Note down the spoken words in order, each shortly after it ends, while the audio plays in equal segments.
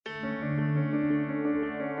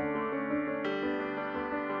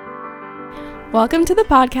Welcome to the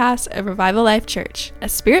podcast of Revival Life Church, a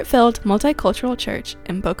spirit-filled multicultural church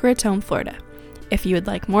in Boca Raton, Florida. If you would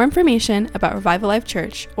like more information about Revival Life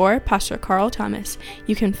Church or Pastor Carl Thomas,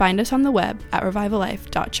 you can find us on the web at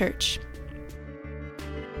revivallife.church.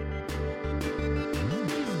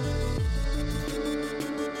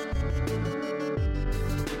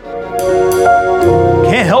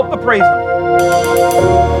 Can't help but praise Him.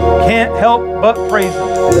 Can't help but praise Him.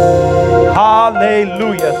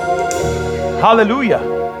 Hallelujah. Hallelujah.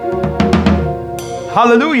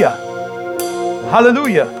 Hallelujah.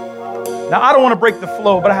 Hallelujah. Now, I don't want to break the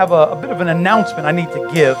flow, but I have a bit of an announcement I need to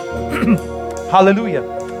give. Hallelujah.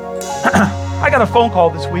 I got a phone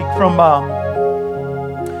call this week from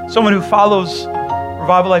someone who follows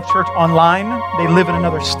Revival Life Church online. They live in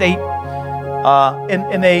another state.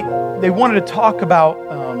 And they wanted to talk about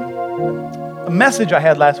a message I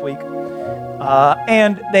had last week.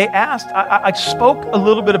 And they asked, I spoke a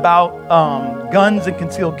little bit about guns and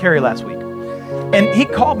concealed carry last week. And he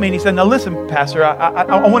called me and he said, now listen, Pastor,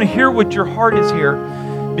 I want to hear what your heart is here,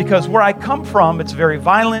 because where I come from, it's very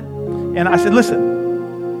violent. And I said,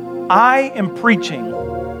 listen, I am preaching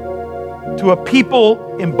to a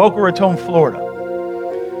people in Boca Raton,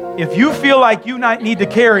 Florida. If you feel like you need to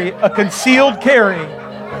carry a concealed carry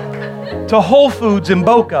to Whole Foods in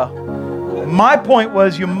Boca, my point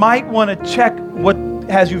was you might want to check what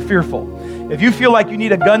has you fearful. If you feel like you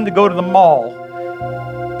need a gun to go to the mall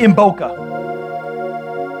in Boca,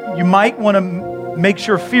 you might want to make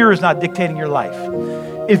sure fear is not dictating your life.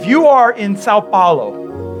 If you are in Sao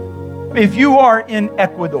Paulo, if you are in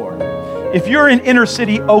Ecuador, if you're in inner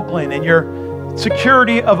city Oakland and you're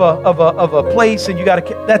security of a place and you got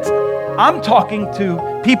to, I'm talking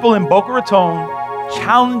to people in Boca Raton,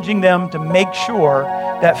 challenging them to make sure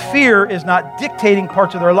that fear is not dictating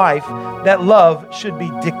parts of their life, that love should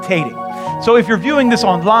be dictating. So if you're viewing this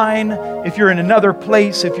online, if you're in another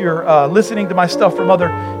place, if you're listening to my stuff from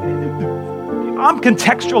I'm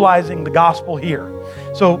contextualizing the gospel here.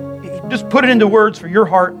 So just put it into words for your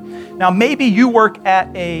heart. Now, maybe you work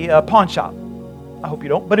at a pawn shop. I hope you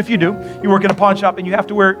don't, but if you do, you work in a pawn shop and you have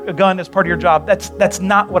to wear a gun as part of your job. That's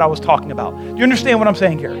not what I was talking about. Do you understand what I'm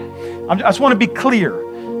saying here? I just want to be clear.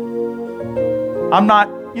 I'm not,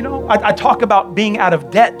 I talk about being out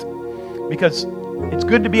of debt because it's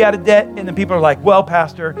good to be out of debt. And then people are like, well,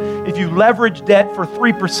 Pastor, if you leverage debt for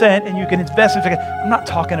 3% and you can invest in it. I'm not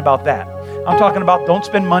talking about that. I'm talking about don't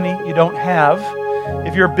spend money you don't have.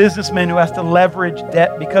 If you're a businessman who has to leverage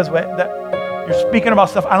debt because you're speaking about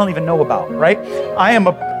stuff I don't even know about, right? I am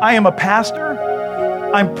a pastor.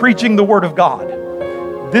 I'm preaching the word of God.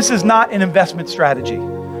 This is not an investment strategy.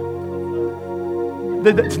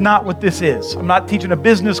 That's not what this is. I'm not teaching a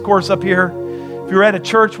business course up here. If you're at a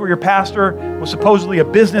church where your pastor was supposedly a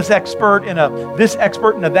business expert and this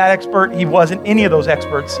expert and that expert, he wasn't any of those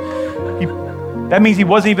experts. That means he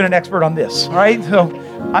wasn't even an expert on this, right? So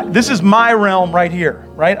this is my realm right here,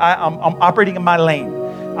 right? I'm operating in my lane.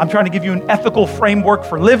 I'm trying to give you an ethical framework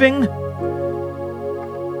for living.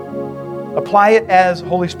 Apply it as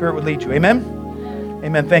Holy Spirit would lead you. Amen?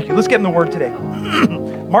 Amen. Thank you. Let's get in the word today.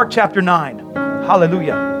 Mark chapter 9.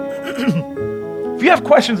 Hallelujah. If you have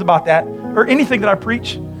questions about that or anything that I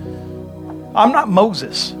preach, I'm not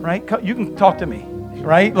Moses, right? You can talk to me,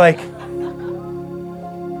 right? Like,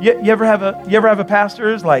 you ever have a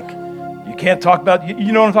pastor who's like, you can't talk about,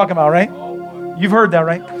 you know what I'm talking about, right? You've heard that,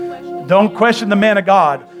 right? Don't question the man of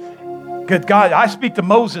God. Good God, I speak to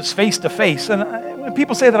Moses face to face. And when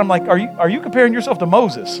people say that, I'm like, are you comparing yourself to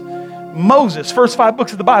Moses? Moses, first 5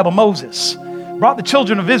 books of the Bible, Moses brought the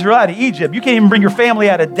children of Israel out of Egypt. You can't even bring your family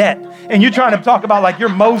out of debt. And you're trying to talk about like you're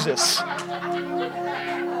Moses.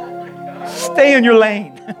 Stay in your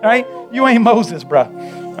lane, right? You ain't Moses, bruh.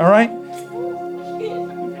 All right?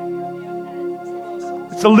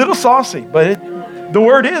 It's a little saucy, but the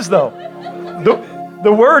word is, though.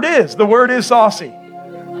 The word is saucy.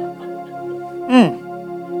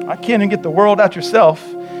 I can't even get the world out yourself.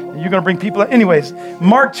 And you're going to bring people out. Anyways,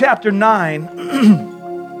 Mark chapter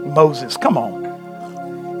 9. Moses, come on.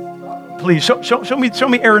 Please, show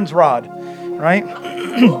me Aaron's rod, right?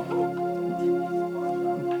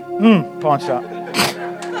 Pawn shop.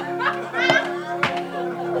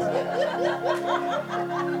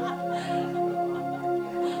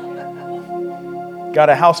 Got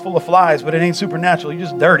a house full of flies, but it ain't supernatural. You're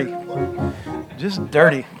just dirty. Just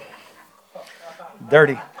dirty.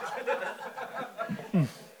 Dirty.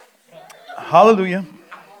 Hallelujah.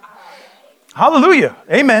 Hallelujah.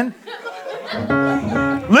 Amen.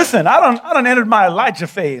 Listen, I done entered my Elijah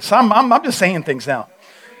phase. I'm just saying things now.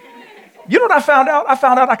 You know what I found out? I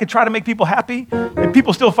found out I could try to make people happy, and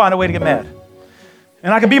people still find a way to get mad.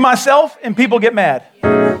 And I can be myself and people get mad.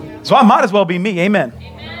 So I might as well be me. Amen.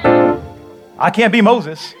 I can't be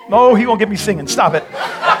Moses. No, he won't get me singing. Stop it.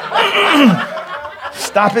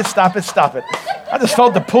 Stop it, stop it, stop it. I just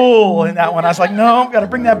felt the pull in that one. I was like, no, I've got to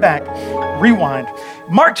bring that back. Rewind.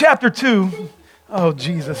 Mark chapter 2. Oh,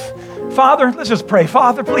 Jesus. Father, let's just pray.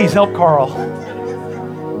 Father, please help Carl.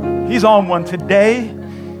 He's on one today.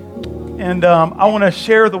 And I want to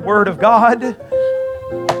share the word of God.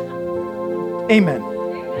 Amen.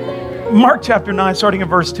 Mark chapter 9, starting in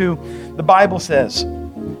verse 2, the Bible says,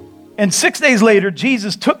 and 6 days later,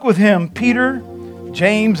 Jesus took with him Peter,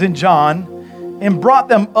 James, and John, and brought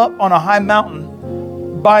them up on a high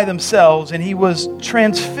mountain by themselves, and he was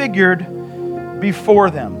transfigured before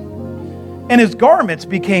them. And his garments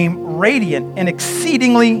became radiant and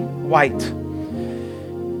exceedingly white.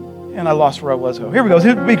 And I lost where I was. Oh, here we go.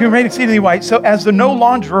 It became radiant, exceedingly white, so as the no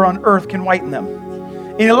launderer on earth can whiten them.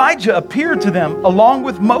 And Elijah appeared to them along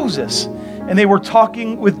with Moses, and they were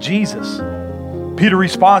talking with Jesus. Peter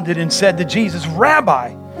responded and said to Jesus,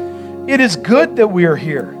 Rabbi, it is good that we are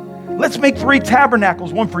here. Let's make 3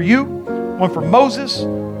 tabernacles, one for you, one for Moses,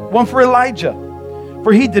 one for Elijah.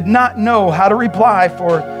 For he did not know how to reply,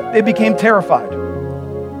 for they became terrified.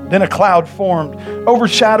 Then a cloud formed,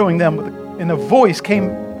 overshadowing them, and a voice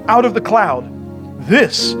came out of the cloud.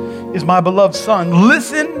 This is my beloved Son.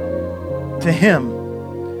 Listen to him.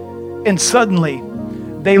 And suddenly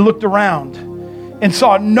they looked around and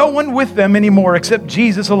saw no one with them anymore except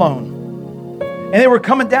Jesus alone. And they were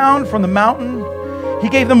coming down from the mountain. He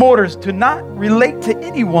gave them orders to not relate to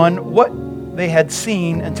anyone what they had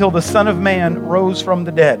seen until the Son of Man rose from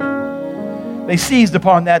the dead. They seized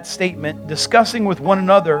upon that statement, discussing with one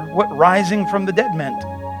another what rising from the dead meant.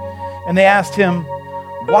 And they asked him,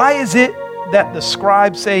 why is it that the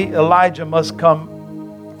scribes say Elijah must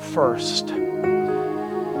come first?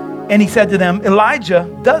 And he said to them, Elijah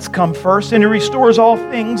does come first, and he restores all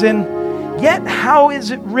things. And yet how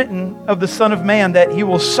is it written of the Son of Man that he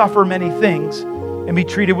will suffer many things and be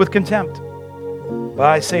treated with contempt? But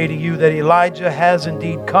I say to you that Elijah has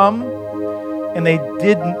indeed come, and they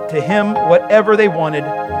did to him whatever they wanted,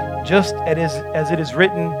 just as it is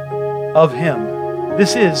written of him.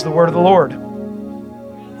 This is the word of the Lord.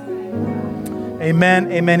 Amen,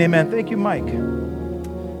 amen, amen. Thank you, Mike.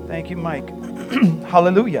 Thank you, Mike.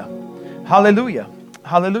 Hallelujah. Hallelujah.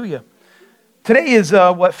 Hallelujah. Today is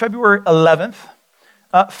February 11th.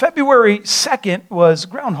 February 2nd was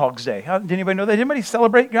Groundhog's Day. Did anybody know that? Did anybody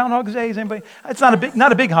celebrate Groundhog's Day? Is anybody? It's not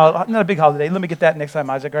a big holiday. Let me get that next time,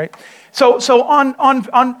 Isaac. Right? So on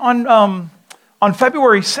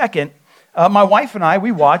February 2nd, my wife and I,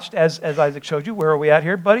 we watched, as Isaac showed you. Where are we at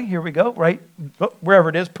here, buddy? Here we go. Right, wherever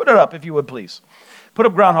it is. Put it up if you would, please. Put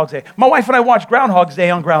up Groundhog's Day. My wife and I watched Groundhog's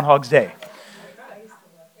Day on Groundhog's Day.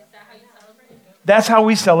 That's how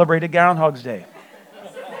we celebrated Groundhog's Day.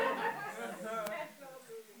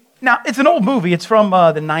 Now, it's an old movie. It's from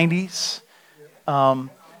the 90s. And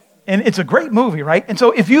it's a great movie, right? And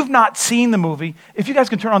so if you've not seen the movie, if you guys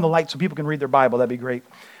can turn on the light so people can read their Bible, that'd be great.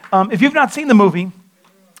 If you've not seen the movie,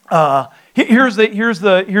 here's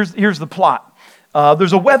the plot.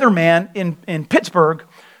 There's a weatherman in Pittsburgh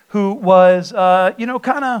who was,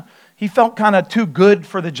 he felt kind of too good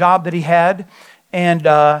for the job that he had.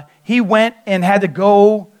 And he went and had to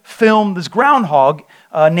go film this groundhog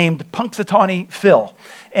named Punxsutawney Phil.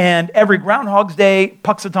 And every Groundhog's Day,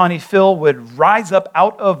 Punxsutawney Phil would rise up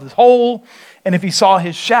out of the hole, and if he saw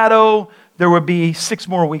his shadow, there would be 6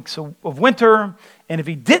 more weeks of winter, and if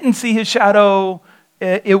he didn't see his shadow,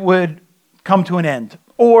 it would come to an end.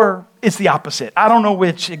 Or it's the opposite. I don't know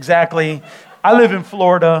which exactly. I live in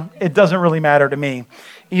Florida. It doesn't really matter to me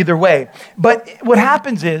either way. But what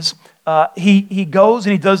happens is, he goes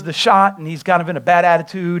and he does the shot, and he's kind of in a bad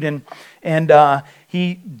attitude, and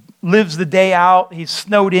he lives the day out. He's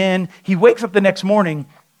snowed in. He wakes up the next morning,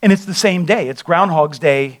 and it's the same day. It's Groundhog's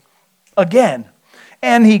Day again.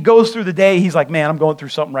 And he goes through the day. He's like, man, I'm going through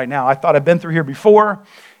something right now. I thought I'd been through here before.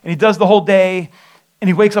 And he does the whole day, and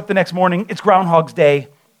he wakes up the next morning. It's Groundhog's Day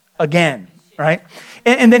again, right?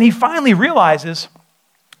 And then he finally realizes,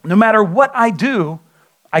 no matter what I do,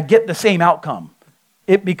 I get the same outcome.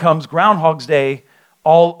 It becomes Groundhog's Day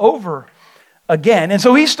all over again. And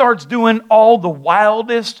so he starts doing all the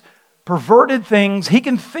wildest, perverted things he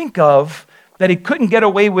can think of that he couldn't get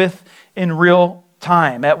away with in real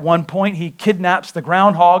time. At one point, he kidnaps the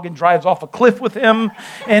groundhog and drives off a cliff with him.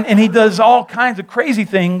 And he does all kinds of crazy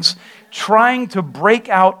things trying to break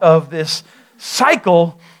out of this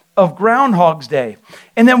cycle of Groundhog's Day.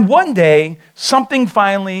 And then one day, something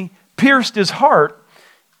finally pierced his heart,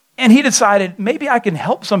 And he decided, maybe I can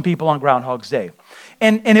help some people on Groundhog's Day.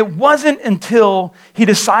 And it wasn't until he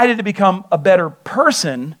decided to become a better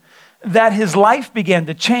person that his life began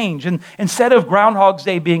to change. And instead of Groundhog's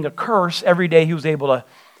Day being a curse, every day he was able to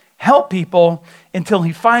help people until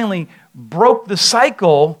he finally broke the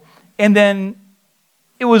cycle. And then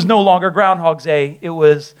it was no longer Groundhog's Day, it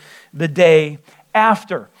was the day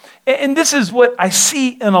after. And this is what I see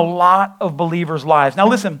in a lot of believers' lives. Now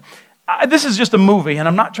listen, this is just a movie, and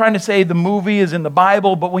I'm not trying to say the movie is in the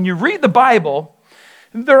Bible, but when you read the Bible,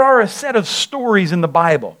 there are a set of stories in the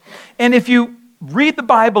Bible. And if you read the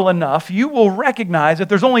Bible enough, you will recognize that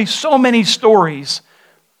there's only so many stories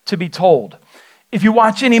to be told. If you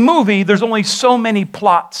watch any movie, there's only so many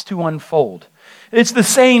plots to unfold. It's the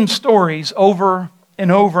same stories over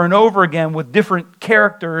and over and over again with different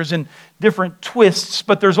characters and different twists,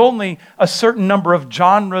 but there's only a certain number of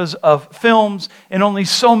genres of films and only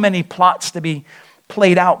so many plots to be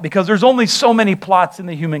played out because there's only so many plots in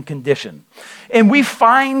the human condition. And we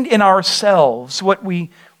find in ourselves what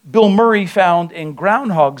Bill Murray found in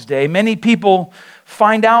Groundhog's Day. Many people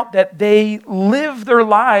find out that they live their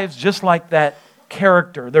lives just like that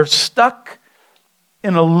character. They're stuck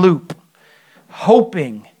in a loop,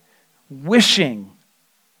 hoping, wishing,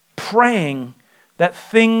 praying that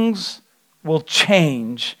things will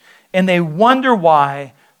change, and they wonder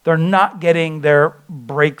why they're not getting their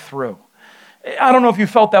breakthrough. I don't know if you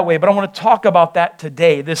felt that way, but I want to talk about that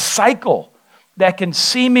today. This cycle that can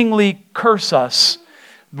seemingly curse us,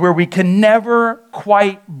 where we can never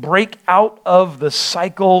quite break out of the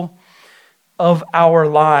cycle of our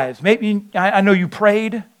lives. Maybe I know you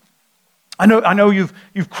prayed. I know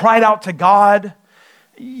you've cried out to God.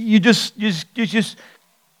 You just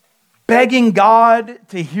begging God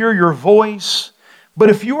to hear your voice. But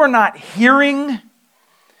if you are not hearing,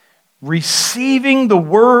 receiving the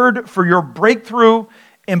word for your breakthrough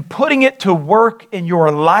and putting it to work in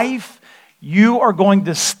your life, you are going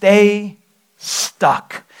to stay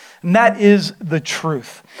stuck. And that is the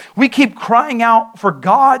truth. We keep crying out for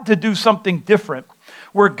God to do something different,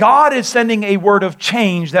 where God is sending a word of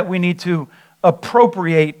change that we need to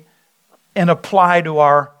appropriate and apply to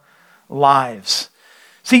our lives.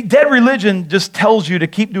 See, dead religion just tells you to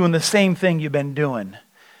keep doing the same thing you've been doing.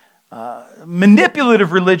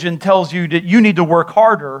 Manipulative religion tells you that you need to work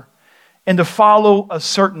harder and to follow a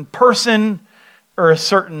certain person or a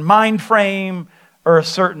certain mind frame or a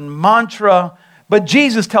certain mantra. But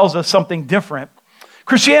Jesus tells us something different.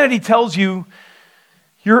 Christianity tells you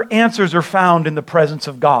your answers are found in the presence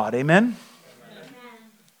of God. Amen?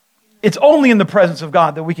 It's only in the presence of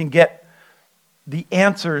God that we can get the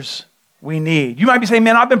answers we need. You might be saying,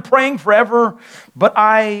 man, I've been praying forever, but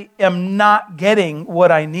I am not getting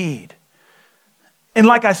what I need. And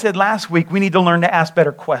like I said last week, we need to learn to ask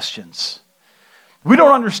better questions. We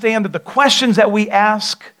don't understand that the questions that we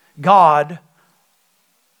ask God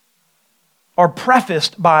are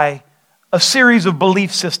prefaced by a series of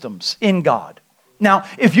belief systems in God. Now,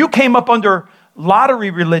 if you came up under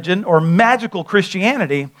lottery religion or magical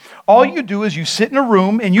Christianity, all you do is you sit in a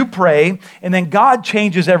room and you pray, and then God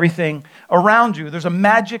changes everything around you. There's a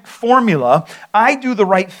magic formula. I do the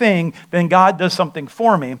right thing, then God does something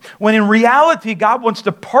for me. When in reality, God wants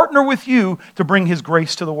to partner with you to bring His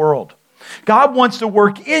grace to the world. God wants to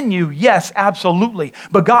work in you, yes, absolutely.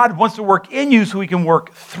 But God wants to work in you so He can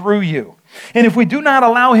work through you. And if we do not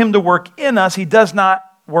allow Him to work in us, He does not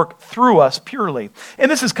work through us purely. And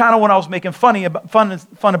this is kind of when I was making fun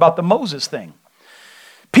about the Moses thing.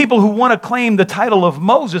 People who want to claim the title of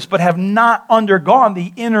Moses but have not undergone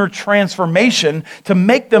the inner transformation to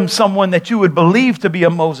make them someone that you would believe to be a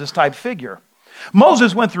Moses type figure.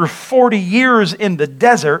 Moses went through 40 years in the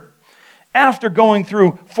desert after going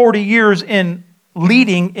through 40 years in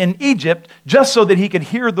leading in Egypt just so that he could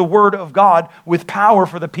hear the word of God with power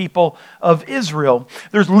for the people of Israel.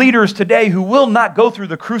 There's leaders today who will not go through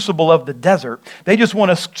the crucible of the desert. They just want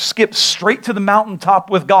to skip straight to the mountaintop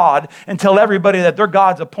with God and tell everybody that they're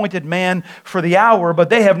God's appointed man for the hour, but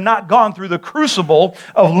they have not gone through the crucible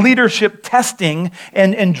of leadership testing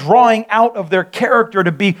and drawing out of their character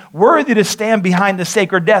to be worthy to stand behind the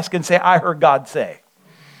sacred desk and say, I heard God say.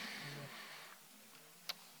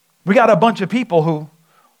 We got a bunch of people who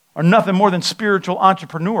are nothing more than spiritual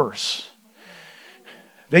entrepreneurs.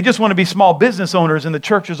 They just want to be small business owners, and the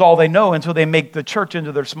church is all they know, and so they make the church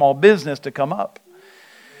into their small business to come up.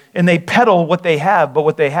 And they peddle what they have, but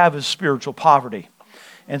what they have is spiritual poverty.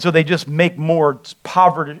 And so they just make more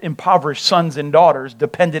impoverished sons and daughters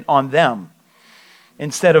dependent on them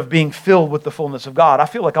instead of being filled with the fullness of God. I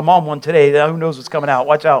feel like I'm on one today. Who knows what's coming out?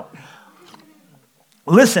 Watch out.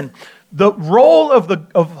 Listen. The role of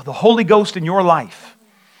the Holy Ghost in your life,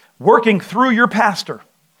 working through your pastor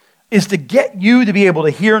is to get you to be able to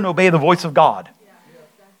hear and obey the voice of God.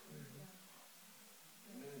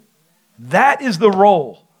 That is the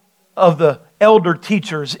role of the elder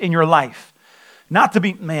teachers in your life. Not to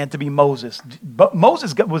be Moses. But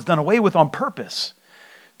Moses was done away with on purpose.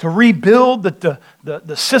 To rebuild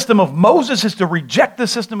the system of Moses is to reject the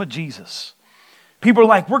system of Jesus. People are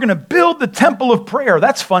like, we're going to build the temple of prayer.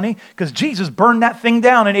 That's funny because Jesus burned that thing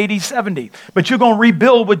down in AD 70. But you're going to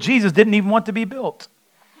rebuild what Jesus didn't even want to be built.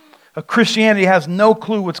 Christianity has no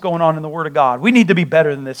clue what's going on in the Word of God. We need to be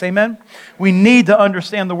better than this. Amen? We need to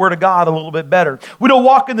understand the Word of God a little bit better. We don't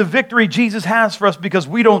walk in the victory Jesus has for us because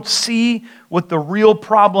we don't see what the real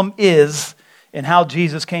problem is and how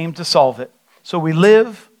Jesus came to solve it. So we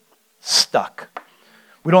live stuck.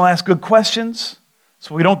 We don't ask good questions,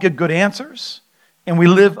 so we don't get good answers. And we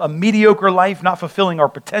live a mediocre life, not fulfilling our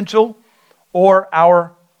potential or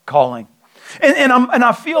our calling. And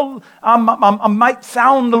I feel I might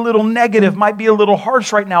sound a little negative, might be a little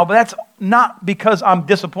harsh right now, but that's not because I'm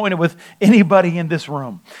disappointed with anybody in this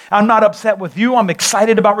room. I'm not upset with you. I'm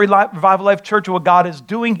excited about Revival Life Church and what God is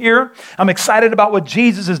doing here. I'm excited about what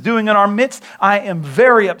Jesus is doing in our midst. I am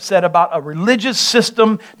very upset about a religious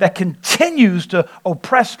system that continues to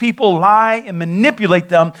oppress people, lie, and manipulate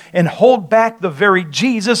them, and hold back the very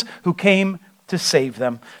Jesus who came to save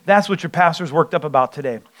them. That's what your pastor's worked up about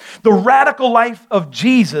today. The radical life of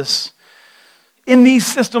Jesus in these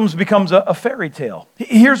systems becomes a fairy tale.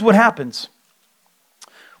 Here's what happens.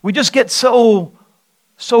 We just get so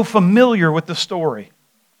familiar with the story.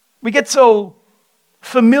 We get so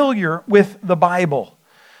familiar with the Bible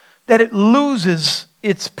that it loses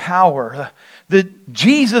its power. The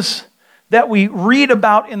Jesus that we read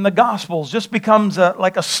about in the Gospels just becomes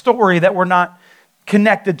like a story that we're not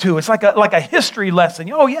connected to. It's like a history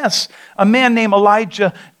lesson. Oh yes, a man named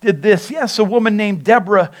Elijah did this. Yes, a woman named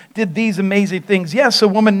Deborah did these amazing things. Yes, a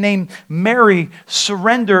woman named Mary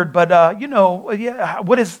surrendered. But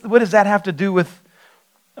what does that have to do with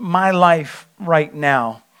my life right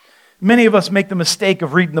now? Many of us make the mistake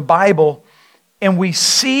of reading the Bible and we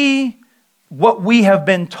see what we have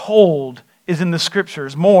been told is in the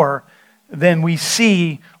Scriptures more than we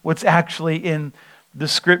see what's actually in the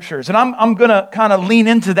Scriptures. And I'm going to kind of lean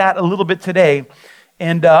into that a little bit today.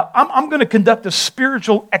 And I'm going to conduct a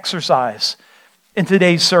spiritual exercise in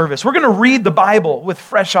today's service. We're going to read the Bible with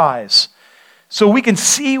fresh eyes so we can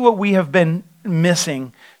see what we have been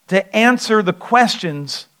missing to answer the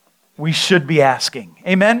questions we should be asking.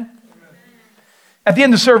 Amen? At the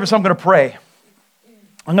end of the service, I'm going to pray.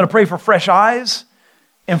 I'm going to pray for fresh eyes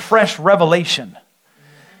and fresh revelation.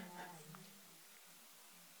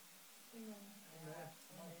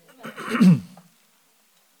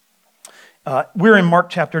 We're in Mark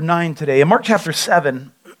chapter 9 today. In Mark chapter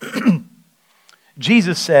 7,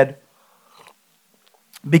 Jesus said,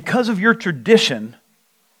 because of your tradition,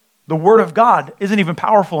 the Word of God isn't even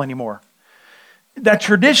powerful anymore. That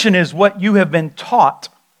tradition is what you have been taught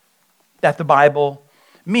that the Bible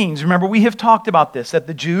means. Remember, we have talked about this, that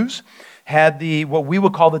the Jews had what we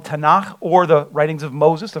would call the Tanakh, or the writings of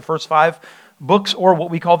Moses, the first 5 books, or what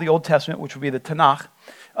we call the Old Testament, which would be the Tanakh.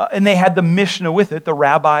 And they had the Mishnah with it. The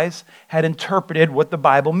rabbis had interpreted what the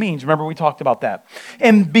Bible means. Remember, we talked about that.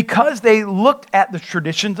 And because they looked at the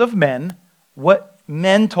traditions of men, what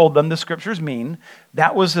men told them the Scriptures mean,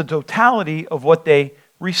 that was the totality of what they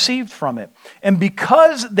received from it. And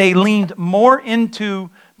because they leaned more into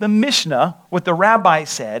the Mishnah, what the rabbi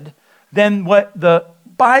said, than what the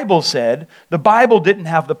Bible said, the Bible didn't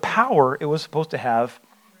have the power it was supposed to have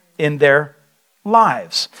in their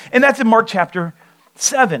lives. And that's in Mark chapter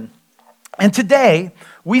 7. And today,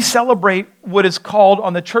 we celebrate what is called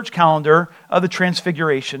on the church calendar of the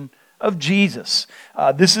Transfiguration of Jesus.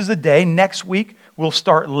 This is the day. Next week, we'll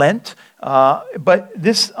start Lent. But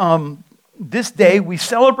this day, we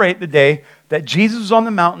celebrate the day that Jesus was on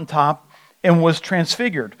the mountaintop and was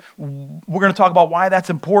transfigured. We're going to talk about why that's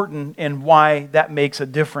important and why that makes a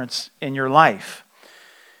difference in your life.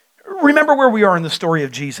 Remember where we are in the story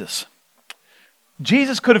of Jesus.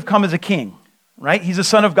 Jesus could have come as a king. Right? He's the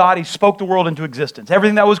Son of God. He spoke the world into existence.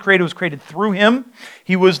 Everything that was created through him.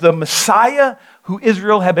 He was the Messiah who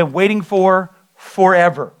Israel had been waiting for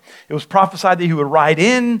forever. It was prophesied that he would ride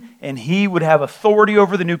in and he would have authority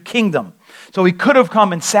over the new kingdom. So he could have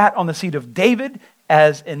come and sat on the seat of David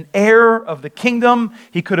as an heir of the kingdom.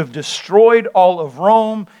 He could have destroyed all of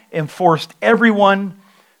Rome and forced everyone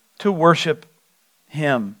to worship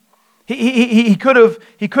him. He could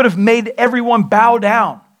have made everyone bow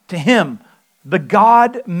down to him. The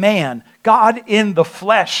God-man, God in the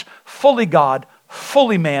flesh, fully God,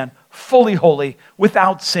 fully man, fully holy,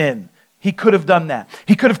 without sin. He could have done that.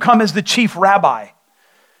 He could have come as the chief rabbi,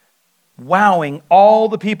 wowing all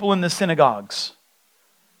the people in the synagogues,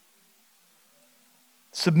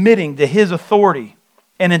 submitting to his authority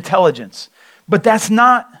and intelligence. But that's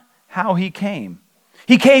not how he came.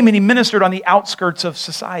 He came and he ministered on the outskirts of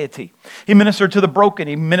society. He ministered to the broken.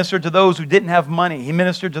 He ministered to those who didn't have money. He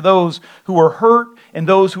ministered to those who were hurt and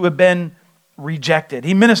those who had been rejected.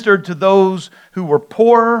 He ministered to those who were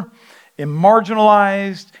poor and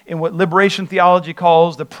marginalized in what liberation theology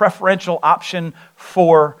calls the preferential option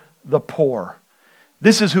for the poor.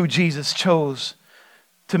 This is who Jesus chose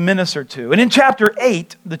to minister to. And in chapter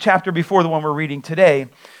 8, the chapter before the one we're reading today,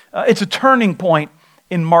 it's a turning point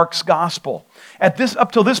in Mark's gospel.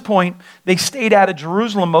 Up till this point, they stayed out of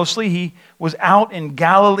Jerusalem mostly. He was out in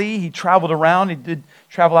Galilee. He traveled around. He did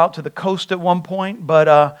travel out to the coast at one point,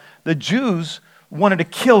 but the Jews wanted to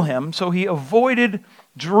kill him, so he avoided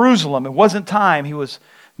Jerusalem. It wasn't time. He was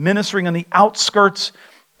ministering on the outskirts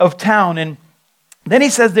of town. And then he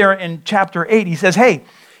says there in chapter 8, he says, hey,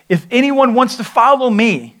 if anyone wants to follow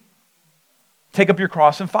me, take up your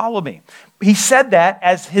cross and follow me. He said that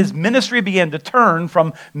as his ministry began to turn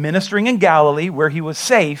from ministering in Galilee, where he was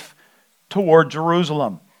safe, toward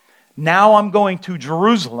Jerusalem. Now I'm going to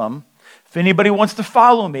Jerusalem. If anybody wants to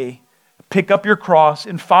follow me, pick up your cross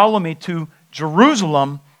and follow me to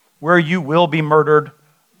Jerusalem, where you will be murdered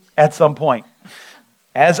at some point,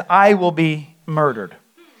 as I will be murdered.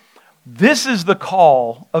 This is the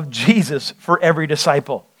call of Jesus for every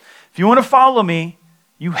disciple. If you want to follow me,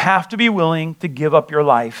 you have to be willing to give up your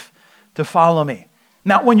life to follow me.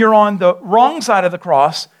 Now, when you're on the wrong side of the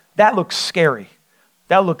cross, that looks scary.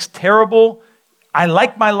 That looks terrible. I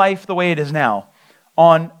like my life the way it is now.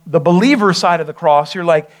 On the believer side of the cross, you're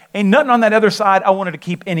like, ain't nothing on that other side I wanted to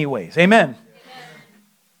keep anyways. Amen.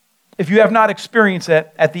 If you have not experienced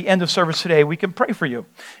that, at the end of service today, we can pray for you.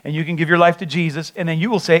 And you can give your life to Jesus, and then you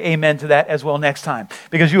will say amen to that as well next time.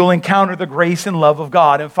 Because you will encounter the grace and love of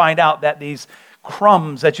God and find out that these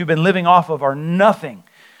crumbs that you've been living off of are nothing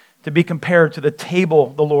to be compared to the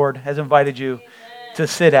table the Lord has invited you to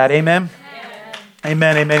sit at. Amen?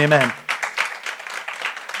 Amen, amen, amen.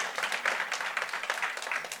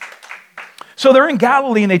 So they're in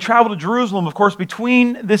Galilee and they travel to Jerusalem. Of course,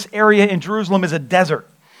 between this area and Jerusalem is a desert.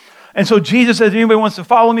 And so Jesus says, if anybody wants to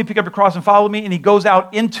follow me, pick up your cross and follow me. And he goes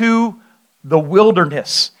out into the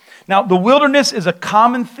wilderness. Now, the wilderness is a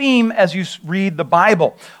common theme as you read the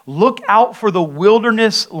Bible. Look out for the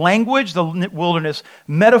wilderness language, the wilderness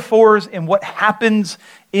metaphors, and what happens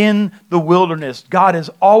in the wilderness. God is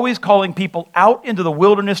always calling people out into the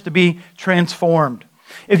wilderness to be transformed.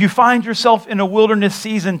 If you find yourself in a wilderness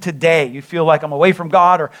season today, you feel like I'm away from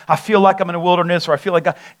God, or I feel like I'm in a wilderness, or I feel like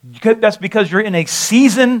God, that's because you're in a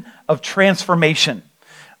season of transformation.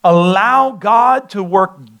 Allow God to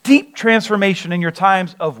work deep transformation in your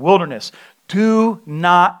times of wilderness. Do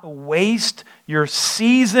not waste your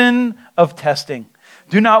season of testing.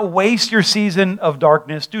 Do not waste your season of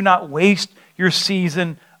darkness. Do not waste your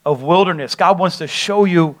season of wilderness. God wants to show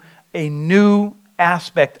you a new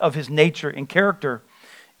aspect of his nature and character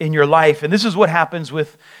in your life. And this is what happens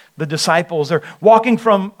with the disciples. They're walking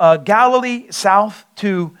from Galilee south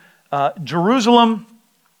to Jerusalem.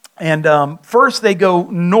 And first they go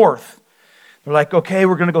north. They're like, okay,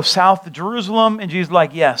 we're going to go south to Jerusalem. And Jesus is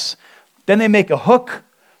like, yes. Then they make a hook.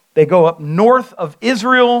 They go up north of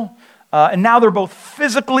Israel. And now they're both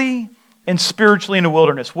physically and spiritually in the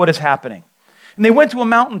wilderness. What is happening? And they went to a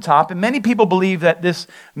mountaintop, and many people believe that this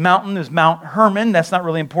mountain is Mount Hermon. That's not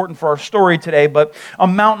really important for our story today, but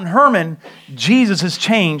on Mount Hermon, Jesus has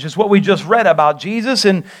changed. It's what we just read about Jesus,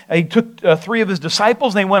 and he took 3 of his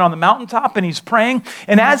disciples, and they went on the mountaintop, and he's praying.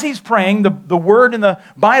 And as he's praying, the word in the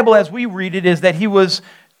Bible as we read it is that he was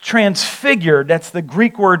transfigured. That's the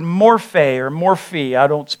Greek word morphe or morphe. I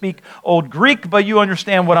don't speak Old Greek, but you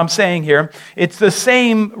understand what I'm saying here. It's the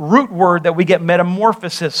same root word that we get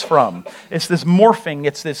metamorphosis from. It's this morphing,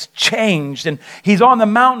 it's this changed. And he's on the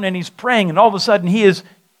mountain and he's praying, and all of a sudden he is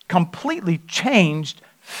completely changed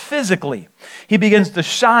physically. He begins to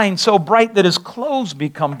shine so bright that his clothes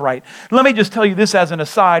become bright. Let me just tell you this as an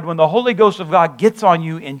aside. When the Holy Ghost of God gets on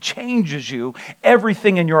you and changes you,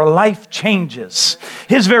 everything in your life changes.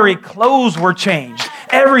 His very clothes were changed.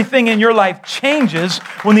 Everything in your life changes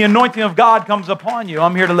when the anointing of God comes upon you.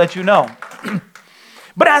 I'm here to let you know.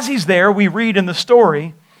 But as he's there, we read in the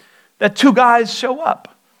story that 2 guys show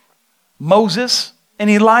up. Moses and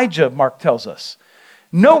Elijah, Mark tells us.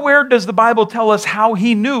 Nowhere does the Bible tell us how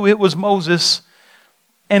he knew it was Moses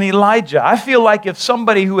and Elijah. I feel like if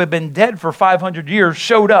somebody who had been dead for 500 years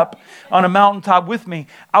showed up on a mountaintop with me,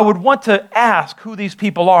 I would want to ask who these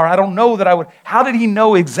people are. I don't know that I would. How did he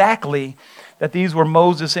know exactly that these were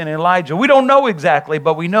Moses and Elijah? We don't know exactly,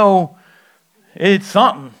 but we know it's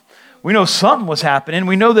something. We know something was happening.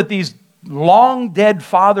 We know that these long dead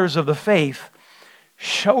fathers of the faith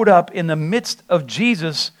showed up in the midst of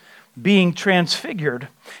Jesus being transfigured.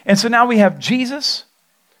 And so now we have Jesus,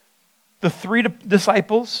 the three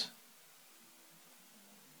disciples,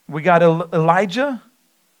 we got Elijah,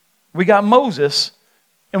 we got Moses,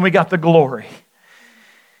 and we got the glory.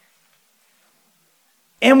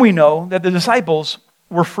 And we know that the disciples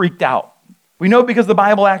were freaked out. We know because the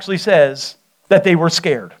Bible actually says that they were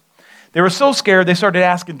scared. They were so scared they started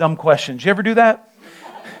asking dumb questions. You ever do that?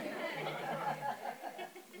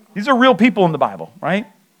 These are real people in the Bible, right?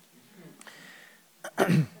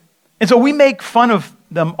 And so we make fun of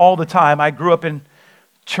them all the time. I grew up in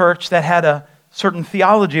church that had a certain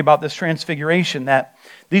theology about this transfiguration, that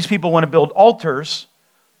these people want to build altars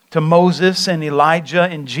to Moses and Elijah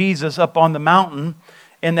and Jesus up on the mountain,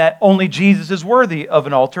 and that only Jesus is worthy of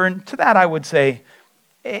an altar. And to that I would say,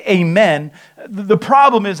 amen. The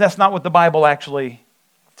problem is that's not what the Bible actually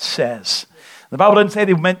says. The Bible doesn't say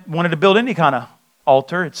they wanted to build any kind of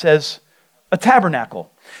altar. It says a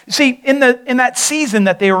tabernacle. See, in that season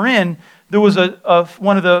that they were in, there was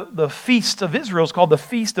one of the feasts of Israel is called the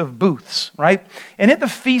Feast of Booths, right? And at the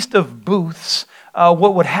Feast of Booths,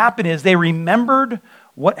 what would happen is they remembered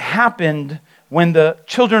what happened when the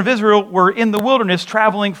children of Israel were in the wilderness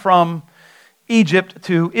traveling from Egypt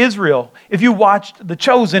to Israel. If you watched The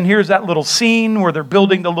Chosen, here's that little scene where they're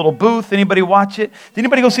building the little booth. Anybody watch it? Did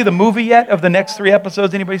anybody go see the movie yet of the next 3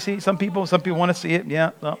 episodes? Anybody see? Some people want to see it.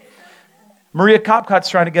 Yeah. No. Maria Kopkot's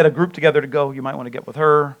trying to get a group together to go. You might want to get with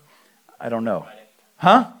her. I don't know.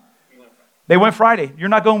 Huh? They went Friday. You're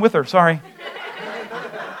not going with her. Sorry.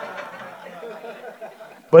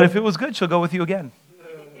 But if it was good, she'll go with you again.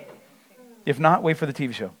 If not, wait for the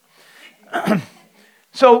TV show.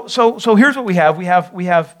 So here's what we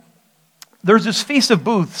have. There's this Feast of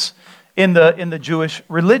Booths in the Jewish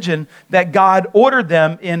religion that God ordered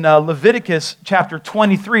them in Leviticus chapter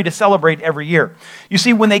 23 to celebrate every year. You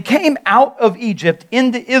see, when they came out of Egypt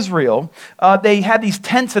into Israel, they had these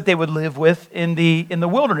tents that they would live with in the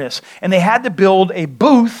wilderness, and they had to build a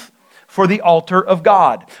booth for the altar of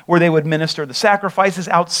God, where they would minister the sacrifices.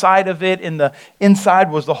 Outside of it, in the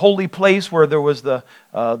inside was the holy place where there was the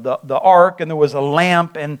ark, and there was a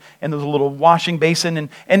lamp, and there was a little washing basin,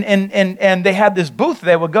 and they had this booth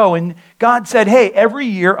they would go. And God said, hey, every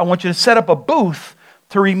year I want you to set up a booth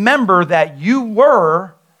to remember that you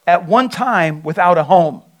were at one time without a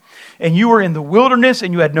home. And you were in the wilderness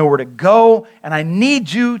and you had nowhere to go. And I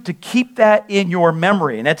need you to keep that in your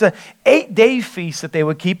memory. And it's an 8-day feast that they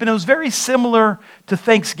would keep. And it was very similar to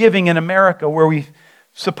Thanksgiving in America, where we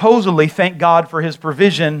supposedly thank God for his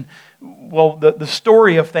provision. Well, the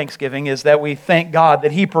story of Thanksgiving is that we thank God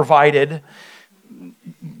that he provided.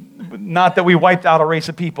 Not that we wiped out a race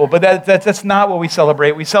of people, but that's not what we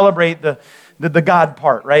celebrate. We celebrate the God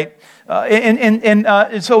part, right?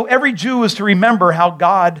 And so every Jew is to remember how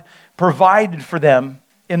God provided for them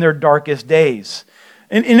in their darkest days.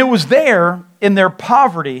 And it was there in their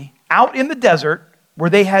poverty, out in the desert, where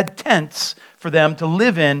they had tents for them to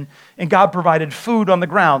live in, and God provided food on the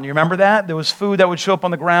ground. You remember that? There was food that would show up on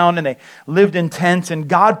the ground, and they lived in tents, and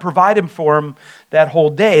God provided for them that whole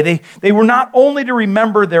day. They were not only to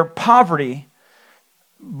remember their poverty,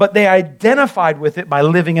 but they identified with it by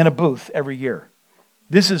living in a booth every year.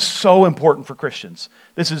 This is so important for Christians.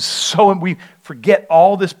 We forget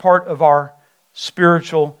all this part of our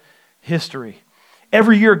spiritual history.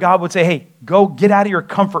 Every year God would say, hey, go get out of your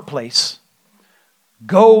comfort place.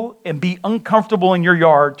 Go and be uncomfortable in your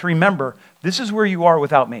yard to remember, this is where you are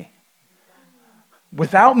without me.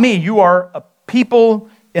 Without me, you are a people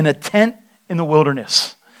in a tent in the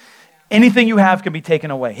wilderness. Anything you have can be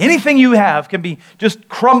taken away. Anything you have can be just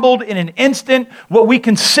crumbled in an instant. What we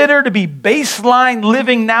consider to be baseline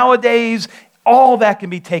living nowadays, all that can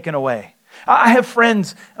be taken away. I have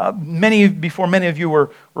friends, before many of you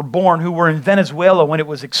were born, who were in Venezuela when it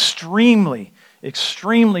was extremely,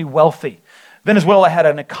 extremely wealthy. Venezuela had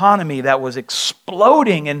an economy that was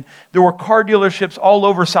exploding, and there were car dealerships all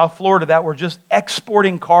over South Florida that were just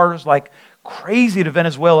exporting cars like crazy to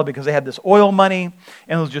Venezuela because they had this oil money, and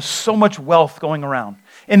there was just so much wealth going around.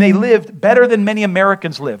 And they lived better than many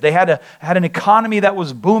Americans lived. They had an economy that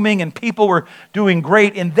was booming, and people were doing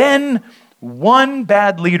great. And then one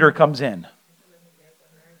bad leader comes in,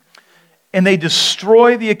 and they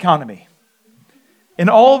destroy the economy. And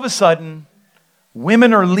all of a sudden,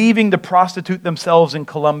 Women are leaving to prostitute themselves in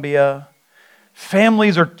Colombia.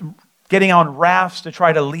 Families are getting on rafts to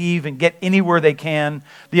try to leave and get anywhere they can.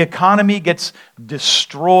 The economy gets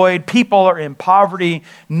destroyed. People are in poverty.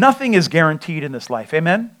 Nothing is guaranteed in this life.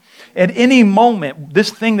 Amen? At any moment, this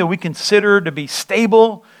thing that we consider to be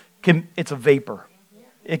stable, it's a vapor.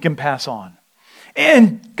 It can pass on.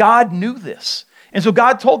 And God knew this. And so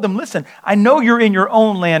God told them, listen, I know you're in your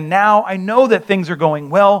own land now. I know that things are going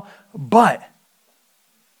well. But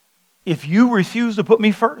if you refuse to put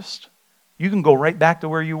me first, you can go right back to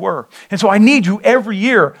where you were. And so I need you every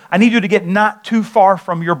year. I need you to get not too far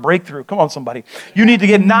from your breakthrough. Come on, somebody. You need to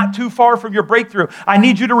get not too far from your breakthrough. I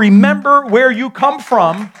need you to remember where you come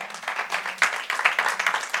from.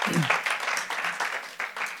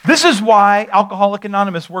 This is why Alcoholics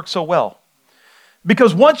Anonymous works so well.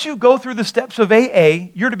 Because once you go through the steps of AA,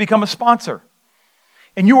 you're to become a sponsor.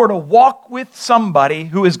 And you are to walk with somebody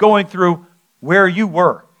who is going through where you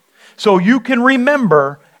were. So you can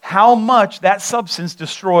remember how much that substance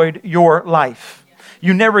destroyed your life.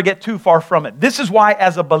 You never get too far from it. This is why,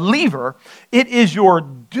 as a believer, it is your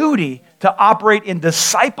duty to operate in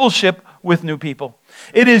discipleship with new people.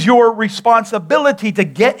 It is your responsibility to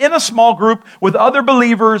get in a small group with other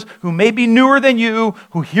believers who may be newer than you,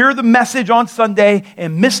 who hear the message on Sunday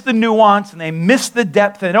and miss the nuance and they miss the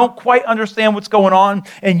depth and they don't quite understand what's going on.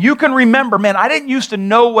 And you can remember, man, I didn't used to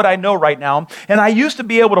know what I know right now. And I used to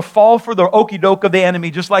be able to fall for the okie doke of the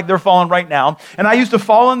enemy just like they're falling right now. And I used to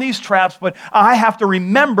fall in these traps, but I have to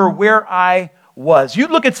remember where I was. You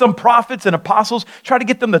look at some prophets and apostles, try to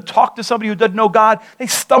get them to talk to somebody who doesn't know God. They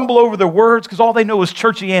stumble over their words because all they know is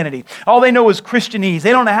churchianity. All they know is Christianese.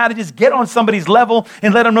 They don't know how to just get on somebody's level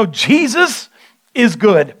and let them know Jesus is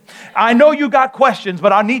good. I know you got questions,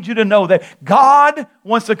 but I need you to know that God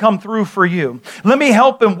wants to come through for you. Let me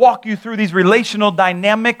help and walk you through these relational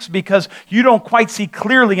dynamics because you don't quite see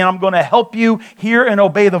clearly, and I'm going to help you hear and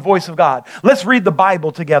obey the voice of God. Let's read the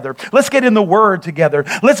Bible together. Let's get in the Word together.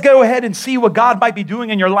 Let's go ahead and see what God might be doing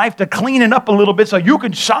in your life to clean it up a little bit so you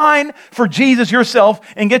can shine for Jesus yourself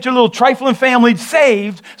and get your little trifling family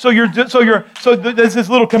saved so there's this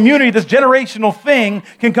little community, this generational thing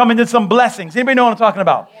can come into some blessings. Anybody know what I'm talking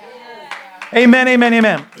about? Yeah. Amen, amen,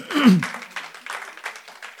 amen.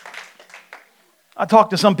 I talk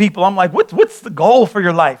to some people, I'm like, what's the goal for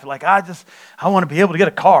your life? Like, I want to be able to get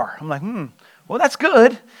a car. I'm like, well, that's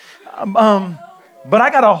good. But I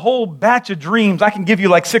got a whole batch of dreams. I can give you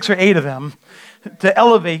like 6 or 8 of them to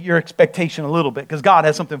elevate your expectation a little bit because God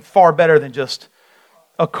has something far better than just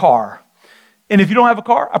a car. And if you don't have a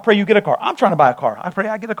car, I pray you get a car. I'm trying to buy a car. I pray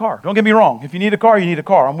I get a car. Don't get me wrong. If you need a car, you need a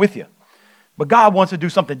car. I'm with you. But God wants to do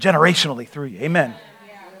something generationally through you. Amen.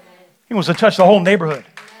 He wants to touch the whole neighborhood.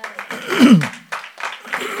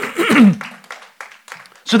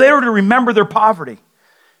 So they were to remember their poverty.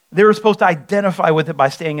 They were supposed to identify with it by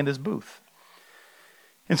staying in this booth.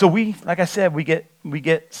 And so we, like I said, we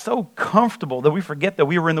get so comfortable that we forget that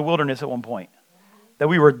we were in the wilderness at one point, that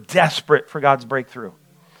we were desperate for God's breakthrough.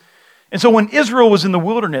 And so when Israel was in the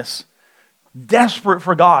wilderness, desperate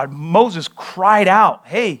for God, Moses cried out,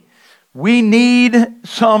 hey, we need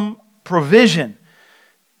some provision.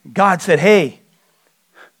 God said, hey,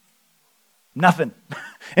 nothing.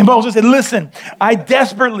 And Moses said, listen, I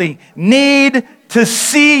desperately need to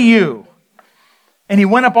see you. And he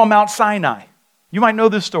went up on Mount Sinai. You might know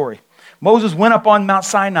this story. Moses went up on Mount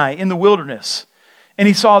Sinai in the wilderness, and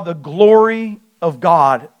he saw the glory of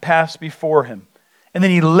God pass before him. And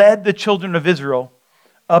then he led the children of Israel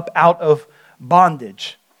up out of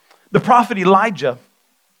bondage. The prophet Elijah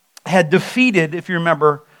had defeated, if you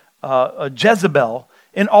remember, Jezebel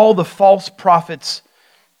and all the false prophets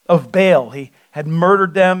of Baal. He had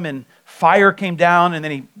murdered them, and fire came down, and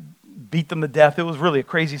then he beat them to death. It was really a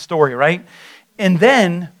crazy story, right? And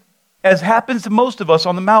then, as happens to most of us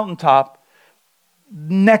on the mountaintop,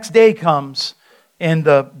 next day comes, and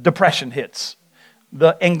the depression hits.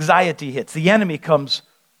 The anxiety hits. The enemy comes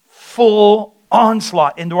full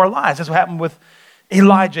onslaught into our lives. That's what happened with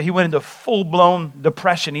Elijah. He went into full-blown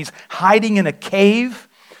depression. He's hiding in a cave,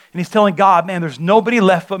 and he's telling God, man, there's nobody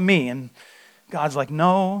left but me. And God's like,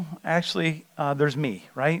 no, actually, there's me,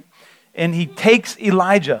 right? And he takes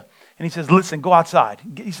Elijah, and he says, listen, go outside.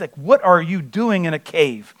 He's like, what are you doing in a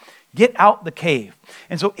cave? Get out the cave.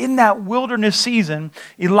 And so in that wilderness season,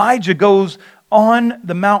 Elijah goes on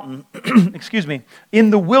the mountain, in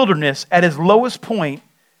the wilderness at his lowest point,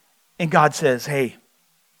 and God says, hey,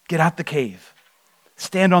 get out the cave.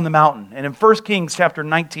 Stand on the mountain. And in 1 Kings chapter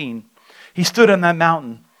 19, he stood on that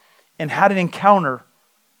mountain and had an encounter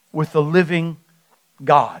with the living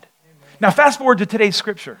God. Amen. Now fast forward to today's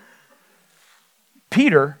scripture.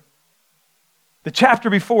 Peter The chapter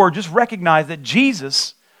before just recognized that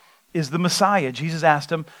Jesus is the Messiah. Jesus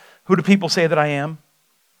asked him, who do people say that I am?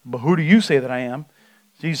 But who do you say that I am?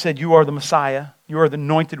 Jesus said, you are the Messiah. You are the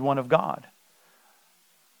anointed one of God.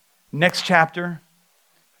 Next chapter,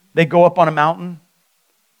 they go up on a mountain,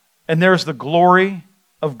 and there's the glory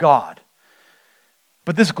of God.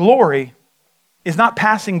 But this glory is not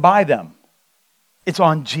passing by them. It's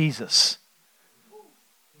on Jesus.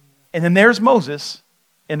 And then there's Moses,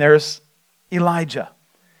 and there's Elijah.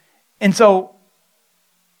 And so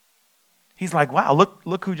he's like, wow,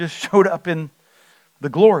 look who just showed up in the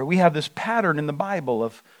glory. We have this pattern in the Bible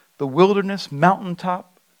of the wilderness,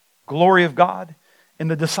 mountaintop, glory of God. And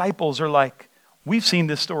the disciples are like, we've seen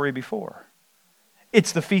this story before.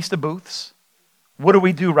 It's the Feast of Booths. What do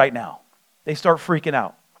we do right now? They start freaking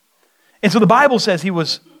out. And so the Bible says he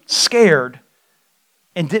was scared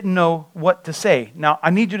and didn't know what to say. Now, I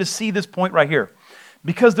need you to see this point right here.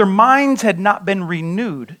 Because their minds had not been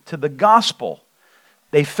renewed to the gospel,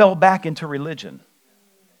 they fell back into religion.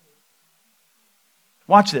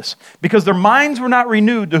 Watch this. Because their minds were not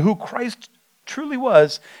renewed to who Christ truly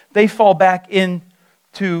was, they fall back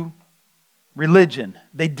into religion.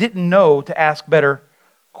 They didn't know to ask better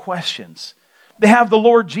questions. They have the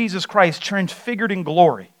Lord Jesus Christ transfigured in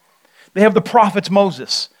glory. They have the prophets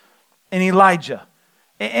Moses and Elijah.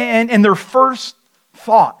 And their first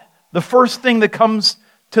thought, the first thing that comes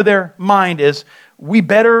to their mind is, we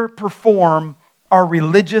better perform our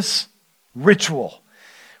religious ritual.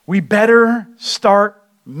 We better start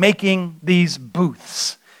making these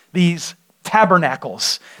booths, these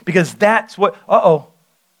tabernacles, because that's what,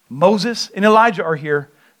 Moses and Elijah are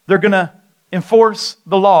here. They're going to enforce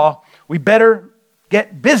the law. We better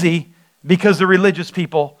get busy because the religious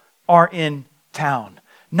people are in town.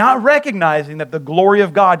 Not recognizing that the glory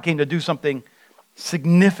of God came to do something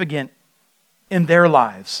significant in their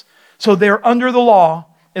lives. So they're under the law,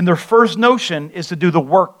 and their first notion is to do the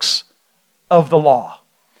works of the law.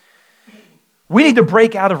 We need to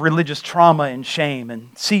break out of religious trauma and shame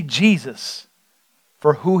and see Jesus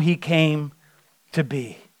for who he came to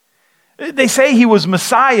be. They say he was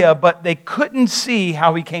Messiah, but they couldn't see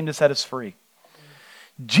how he came to set us free.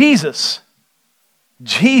 Jesus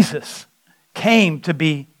came to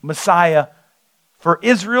be Messiah for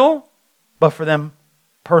Israel, but for them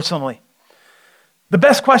personally. The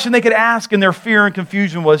best question they could ask in their fear and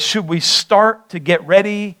confusion was, should we start to get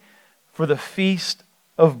ready for the Feast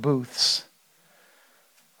of Booths?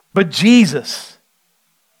 But Jesus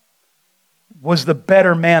was the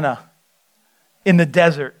better manna in the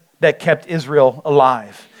desert that kept Israel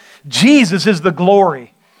alive. Jesus is the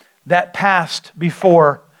glory that passed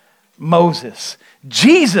before Moses.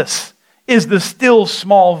 Jesus is the still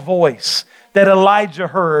small voice that Elijah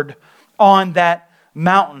heard on that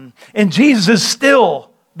mountain. And Jesus is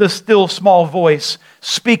still the still small voice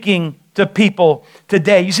speaking to people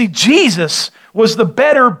today. You see, Jesus was the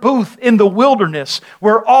better booth in the wilderness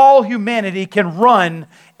where all humanity can run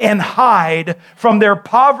and hide from their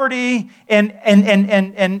poverty and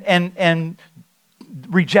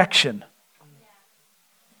rejection.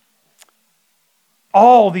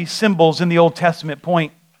 All these symbols in the Old Testament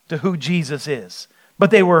point to who Jesus is, but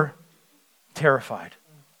they were terrified.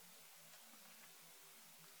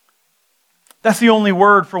 That's the only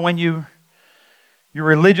word for when your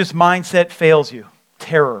religious mindset fails you.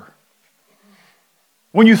 Terror.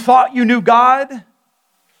 When you thought you knew God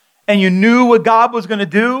and you knew what God was going to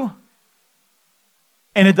do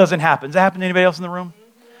and it doesn't happen. Does that happen to anybody else in the room?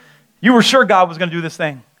 You were sure God was going to do this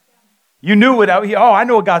thing. You knew it. I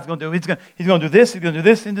know what God's going to do. He's going to do this, he's going to do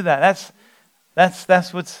this, and do that.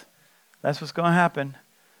 That's what's going to happen.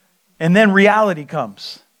 And then reality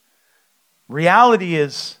comes. Reality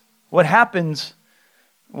is what happens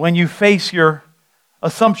when you face your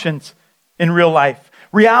assumptions in real life.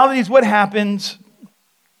 Reality is what happens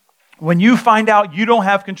when you find out you don't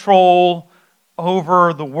have control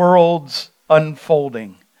over the world's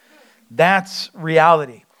unfolding. That's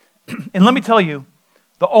reality. And let me tell you,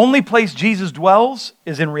 the only place Jesus dwells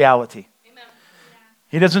is in reality. Amen.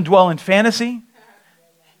 He doesn't dwell in fantasy.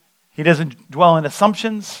 He doesn't dwell in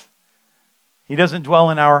assumptions. He doesn't dwell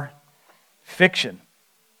in our fiction.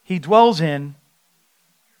 He dwells in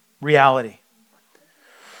reality.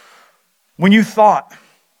 When you thought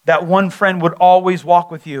that one friend would always walk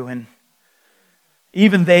with you and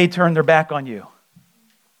even they turned their back on you,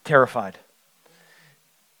 terrified.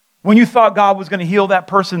 When you thought God was going to heal that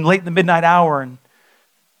person late in the midnight hour and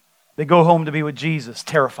they go home to be with Jesus,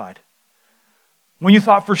 terrified. When you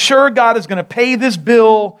thought for sure God is going to pay this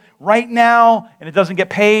bill right now and it doesn't get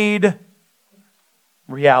paid,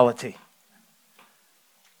 reality.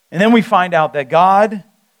 And then we find out that God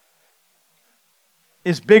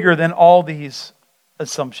is bigger than all these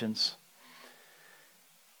assumptions.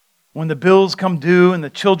 When the bills come due and the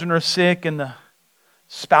children are sick and the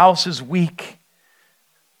spouse is weak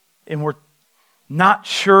and we're not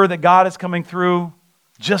sure that God is coming through,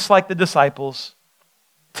 just like the disciples,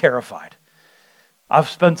 terrified. I've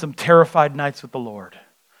spent some terrified nights with the Lord.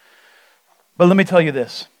 But let me tell you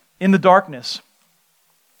this. In the darkness,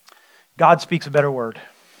 God speaks a better word.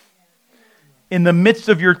 In the midst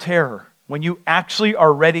of your terror, when you actually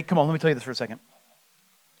are ready, come on, let me tell you this for a second.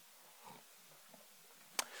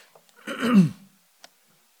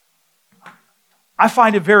 I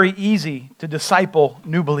find it very easy to disciple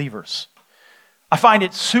new believers. I find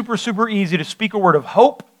it super, super easy to speak a word of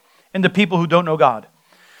hope into people who don't know God.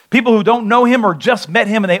 People who don't know Him or just met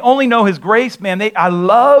Him and they only know His grace, man, I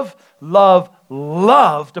love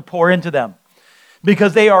to pour into them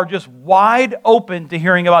because they are just wide open to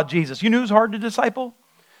hearing about Jesus. You know who's hard to disciple?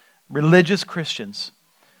 Religious Christians.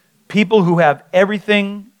 People who have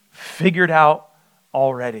everything figured out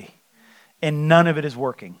already and none of it is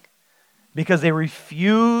working because they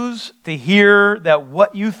refuse to hear that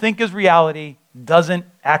what you think is reality doesn't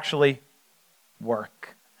actually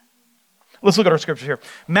work. Let's look at our scriptures here.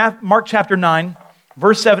 Mark chapter 9,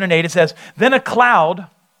 verse 7 and 8, it says, Then a cloud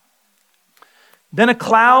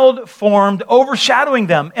formed overshadowing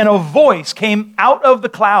them, and a voice came out of the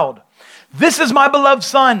cloud. This is my beloved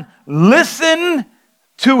Son. Listen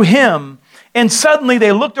to Him. And suddenly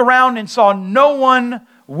they looked around and saw no one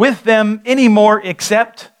with them anymore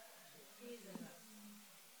except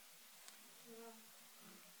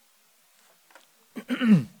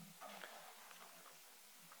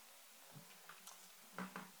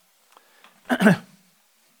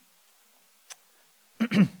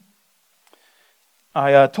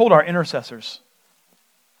I told our intercessors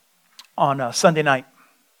on Sunday night,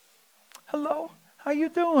 hello, how you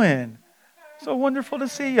doing? So wonderful to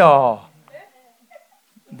see y'all.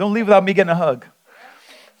 Don't leave without me getting a hug.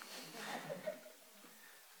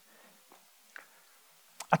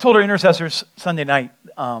 I told our intercessors Sunday night,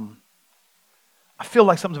 I feel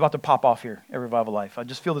like something's about to pop off here at Revival Life. I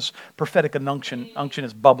just feel this prophetic unction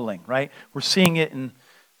is bubbling, right? We're seeing it in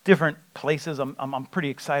different places. I'm pretty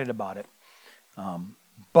excited about it.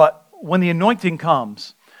 But when the anointing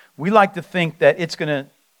comes, we like to think that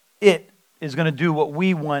it is gonna do what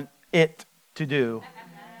we want it to do.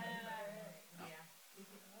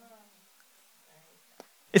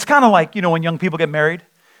 It's kind of like, when young people get married.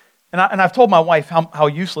 And I've told my wife how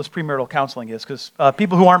useless premarital counseling is because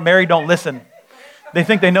people who aren't married don't listen. They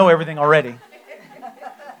think they know everything already.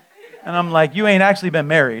 And I'm like, you ain't actually been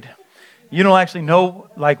married. You don't actually know,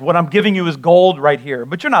 like, what I'm giving you is gold right here.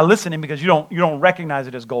 But you're not listening because you don't recognize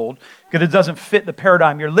it as gold because it doesn't fit the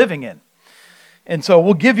paradigm you're living in. And so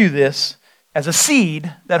we'll give you this as a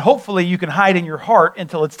seed that hopefully you can hide in your heart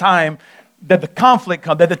until it's time that the conflict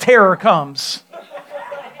comes, that the terror comes.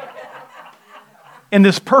 In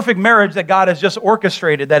this perfect marriage that God has just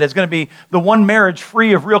orchestrated, that is going to be the one marriage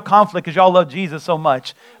free of real conflict because y'all love Jesus so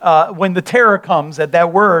much. When the terror comes,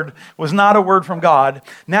 that word was not a word from God,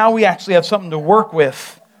 now we actually have something to work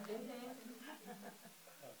with.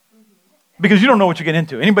 Because you don't know what you get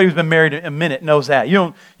into. Anybody who's been married a minute knows that.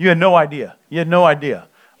 You had no idea. You had no idea.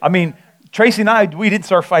 I mean, Tracy and I, we didn't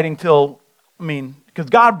start fighting because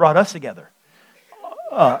God brought us together.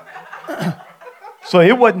 So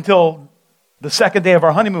it wasn't until the second day of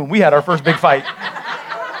our honeymoon, we had our first big fight.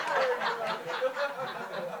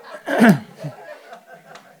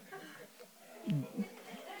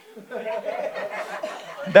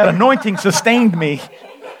 That anointing sustained me.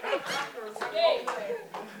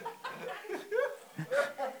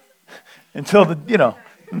 Until the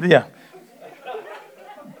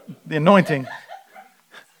anointing.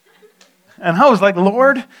 And I was like,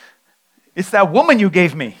 Lord, it's that woman you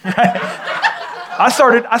gave me. I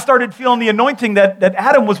started feeling the anointing that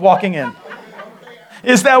Adam was walking in.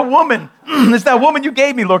 It's that woman. It's that woman you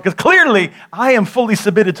gave me, Lord, because clearly I am fully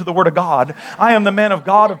submitted to the Word of God. I am the man of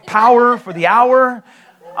God of power for the hour.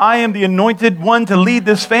 I am the anointed one to lead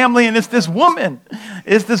this family, and it's this woman.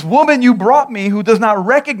 It's this woman you brought me who does not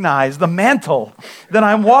recognize the mantle that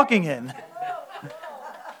I'm walking in.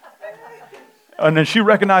 And then she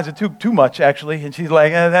recognized it too much, actually, and she's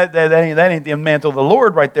like, that ain't the mantle of the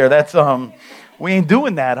Lord right there. That's we ain't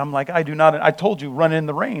doing that. I'm like, I do not. I told you, run in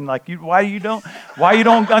the rain. Like, why you don't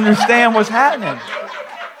understand what's happening?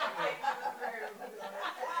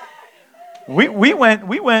 We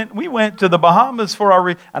went to the Bahamas for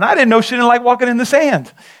and I didn't know she didn't like walking in the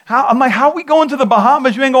sand. I'm like, how are we going to the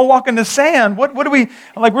Bahamas? You ain't gonna walk in the sand. What do we?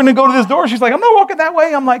 I'm like, we're gonna go to this door. She's like, I'm not walking that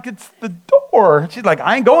way. I'm like, it's the door. She's like,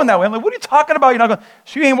 I ain't going that way. I'm like, what are you talking about? You're not going.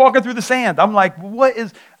 She ain't walking through the sand. I'm like,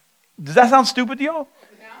 does that sound stupid to y'all?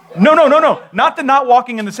 No. Not the not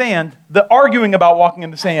walking in the sand, the arguing about walking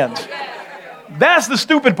in the sand. That's the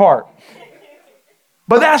stupid part.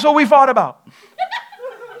 But that's what we fought about.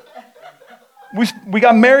 We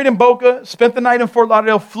got married in Boca, spent the night in Fort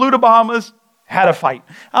Lauderdale, flew to Bahamas, had a fight.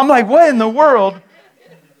 I'm like, what in the world?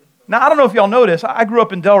 Now, I don't know if y'all know this. I grew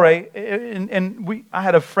up in Delray, and I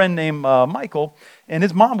had a friend named Michael, and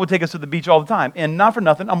his mom would take us to the beach all the time. And not for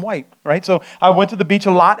nothing, I'm white, right? So I went to the beach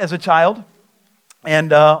a lot as a child,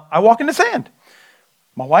 and I walk in the sand.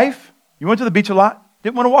 My wife, you went to the beach a lot?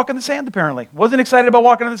 Didn't want to walk in the sand, apparently. Wasn't excited about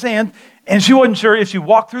walking in the sand. And she wasn't sure if she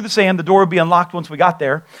walked through the sand, the door would be unlocked once we got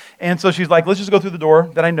there. And so she's like, let's just go through the door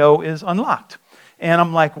that I know is unlocked. And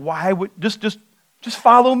I'm like, why would, just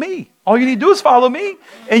follow me. All you need to do is follow me,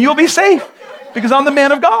 and you'll be safe, because I'm the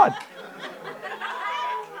man of God.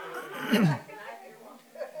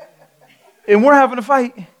 And we're having a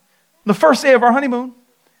fight the first day of our honeymoon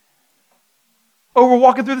over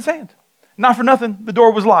walking through the sand. Not for nothing, the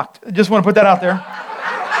door was locked. I just want to put that out there.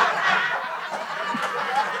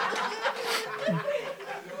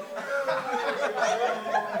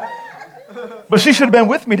 But she should have been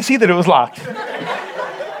with me to see that it was locked.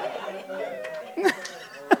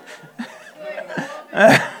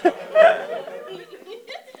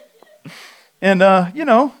 And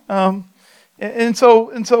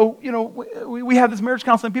so we have this marriage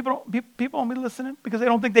counseling. People don't be listening because they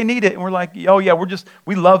don't think they need it. And we're like, oh yeah,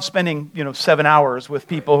 we love spending 7 hours with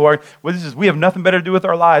people who are. We have nothing better to do with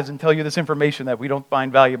our lives than tell you this information that we don't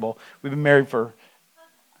find valuable. We've been married for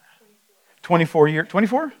 24 years.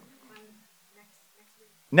 24?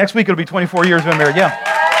 Next week it'll be 24 years we've been married. Yeah.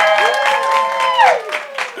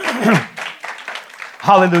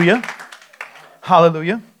 Hallelujah.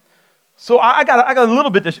 Hallelujah. So I got a little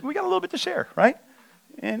bit. We got a little bit to share, right?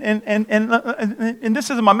 And this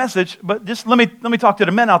isn't my message, but just let me talk to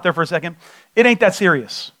the men out there for a second. It ain't that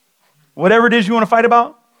serious. Whatever it is you want to fight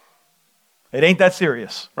about, it ain't that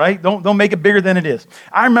serious, right? Don't make it bigger than it is.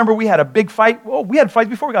 I remember we had a big fight. Well, we had fights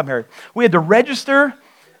before we got married. We had to register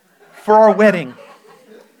for our wedding.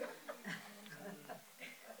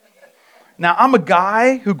 Now, I'm a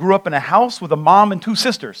guy who grew up in a house with a mom and 2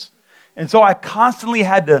 sisters. And so I constantly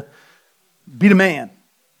had to be the man,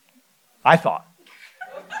 I thought.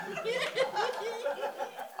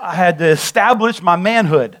 I had to establish my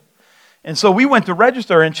manhood. And so we went to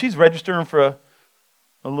register, and she's registering for a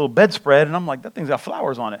little bedspread. And I'm like, that thing's got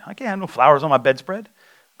flowers on it. I can't have no flowers on my bedspread.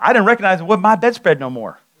 I didn't recognize it wasn't my bedspread no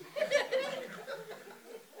more.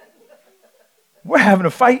 We're having a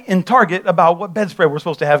fight in Target about what bedspread we're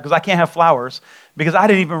supposed to have because I can't have flowers because I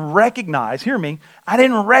didn't even recognize, hear me, I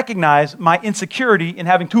didn't recognize my insecurity in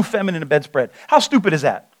having too feminine a bedspread. How stupid is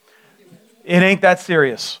that? It ain't that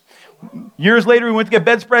serious. Years later, we went to get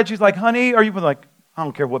bedspread. She's like, honey, are you like, I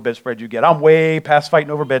don't care what bedspread you get. I'm way past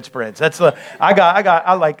fighting over bedspreads. I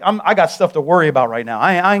got stuff to worry about right now.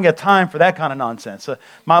 I ain't got time for that kind of nonsense.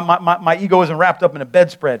 My ego isn't wrapped up in a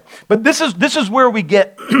bedspread. But this is where we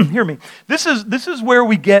get. Hear me. This is where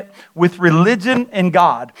we get with religion and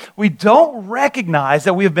God. We don't recognize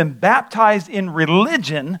that we have been baptized in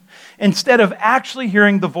religion instead of actually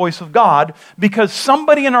hearing the voice of God because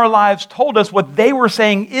somebody in our lives told us what they were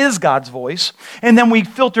saying is God's voice, and then we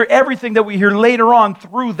filter everything that we hear later on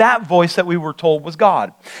through that voice that we were told was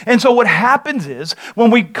God. And so what happens is when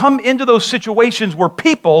we come into those situations where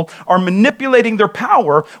people are manipulating their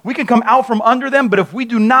power, we can come out from under them, but if we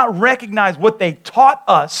do not recognize what they taught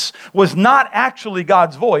us was not actually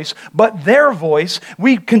God's voice, but their voice,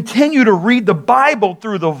 we continue to read the Bible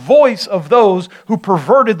through the voice of those who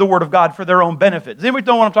perverted the Word of God for their own benefit. Does anybody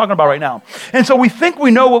know what I'm talking about right now? And so we think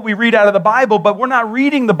we know what we read out of the Bible, but we're not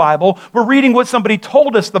reading the Bible. We're reading what somebody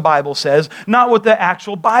told us the Bible says, not what the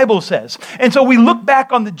actual Bible says. And so we look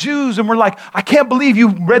back on the Jews and we're like, I can't believe you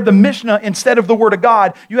read the Mishnah instead of the Word of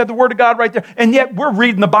God. You have the Word of God right there. And yet we're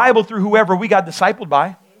reading the Bible through whoever we got discipled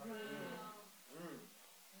by.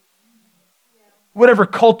 Whatever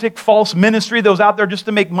cultic false ministry that was out there just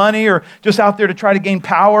to make money or just out there to try to gain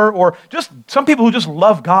power, or just some people who just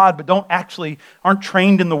love God but aren't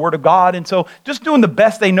trained in the Word of God, and so just doing the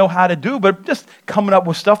best they know how to do but just coming up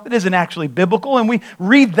with stuff that isn't actually biblical, and we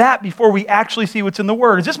read that before we actually see what's in the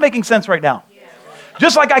Word. Is this making sense right now?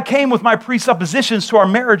 Just like I came with my presuppositions to our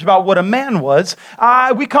marriage about what a man was,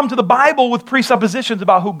 we come to the Bible with presuppositions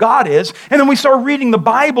about who God is, and then we start reading the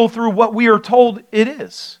Bible through what we are told it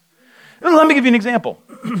is. Let me give you an example.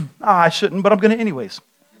 I shouldn't, but I'm going to anyways.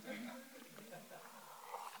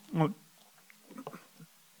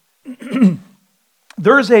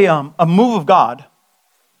 There's a move of God,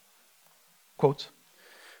 quotes,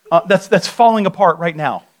 that's falling apart right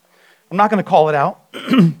now. I'm not going to call it out,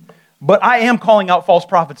 but I am calling out false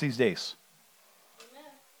prophets these days.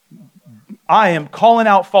 I am calling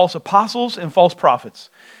out false apostles and false prophets.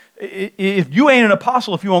 If you ain't an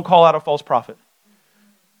apostle, if you won't call out a false prophet.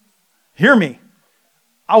 Hear me.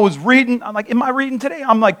 I was reading, I'm like, am I reading today?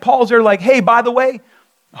 I'm like, Paul's there like, hey, by the way,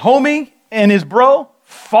 homie and his bro,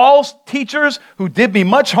 false teachers who did me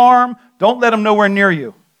much harm, don't let them nowhere near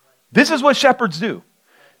you. This is what shepherds do.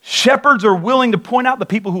 Shepherds are willing to point out the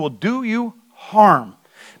people who will do you harm.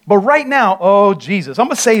 But right now, oh Jesus, I'm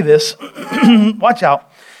going to say this. Watch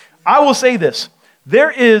out. I will say this.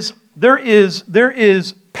 There is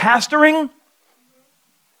pastoring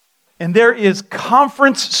and there is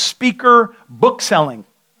conference speaker book selling.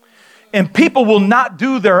 And people will not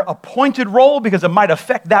do their appointed role because it might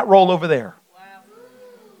affect that role over there.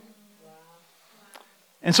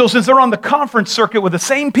 And so since they're on the conference circuit with the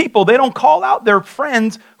same people, they don't call out their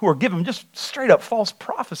friends who are giving just straight up false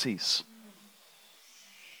prophecies.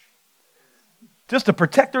 Just to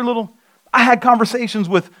protect their little... I had conversations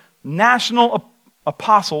with national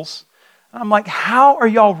apostles. And I'm like, how are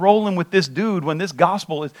y'all rolling with this dude when this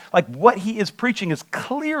gospel is... Like what he is preaching is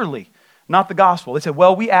clearly not the gospel. They said,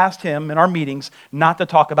 well, we asked him in our meetings not to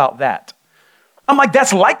talk about that. I'm like,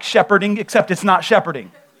 that's like shepherding, except it's not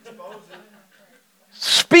shepherding.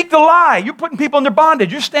 Speak the lie. You're putting people in their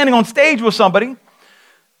bondage. You're standing on stage with somebody,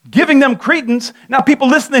 giving them credence. Now people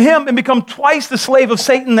listen to him and become twice the slave of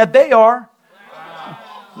Satan that they are.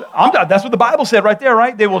 That's what the Bible said right there,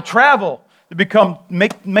 right? They will travel to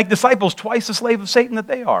make disciples twice the slave of Satan that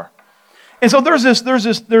they are. And so there's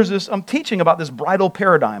this. I'm teaching about this bridal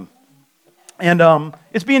paradigm, and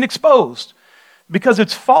it's being exposed. Because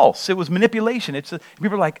it's false. It was manipulation.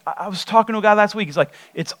 People are like, I was talking to a guy last week. He's like,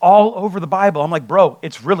 it's all over the Bible. I'm like, bro,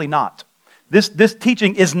 it's really not. This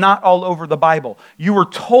teaching is not all over the Bible. You were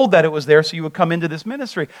told that it was there so you would come into this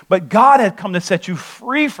ministry. But God had come to set you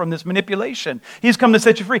free from this manipulation. He's come to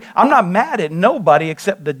set you free. I'm not mad at nobody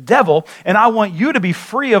except the devil, and I want you to be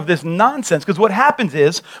free of this nonsense. Because what happens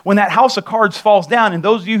is, when that house of cards falls down, and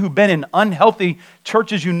those of you who've been in unhealthy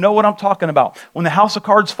churches, you know what I'm talking about. When the house of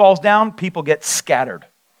cards falls down, people get scattered.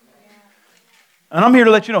 And I'm here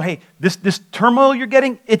to let you know, hey, this turmoil you're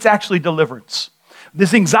getting, it's actually deliverance.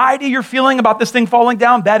 This anxiety you're feeling about this thing falling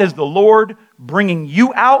down, that is the Lord bringing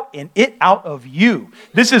you out and it out of you.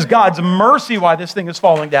 This is God's mercy why this thing is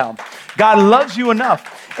falling down. God loves you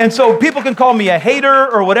enough. And so people can call me a hater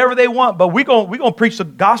or whatever they want, but we're gonna preach the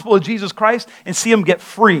gospel of Jesus Christ and see them get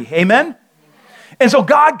free. Amen? And so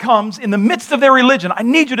God comes in the midst of their religion. I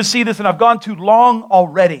need you to see this, and I've gone too long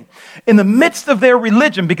already. In the midst of their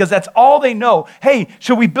religion, because that's all they know. Hey,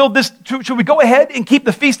 should we build this? Should we go ahead and keep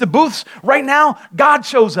the Feast of Booths right now? God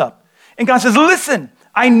shows up. And God says, listen,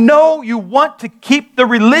 I know you want to keep the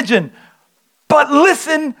religion, but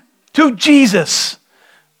listen to Jesus.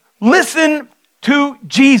 Listen to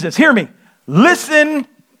Jesus. Hear me. Listen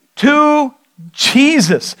to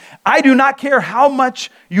Jesus. I do not care how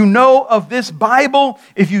much you know of this Bible.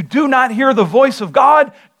 If you do not hear the voice of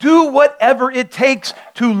God, do whatever it takes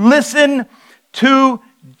to listen to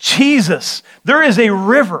Jesus. There is a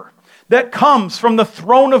river that comes from the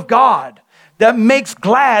throne of God that makes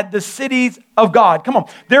glad the cities of God. Come on.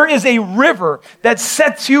 There is a river that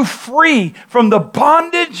sets you free from the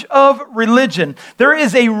bondage of religion. There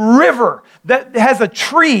is a river that has a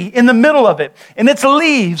tree in the middle of it, and its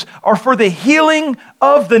leaves are for the healing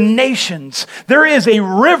of the nations. There is a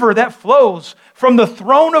river that flows from the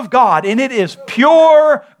throne of God, and it is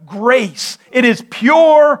pure grace. It is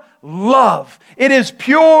pure love. It is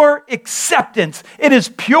pure acceptance. It is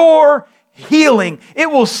pure healing. It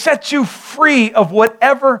will set you free of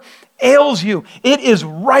whatever ails you. It is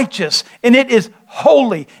righteous, and it is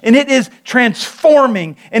holy, and it is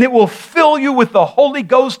transforming, and it will fill you with the Holy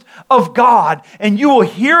Ghost of God, and you will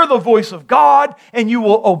hear the voice of God, and you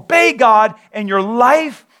will obey God, and your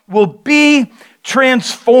life will be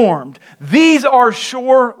transformed. These are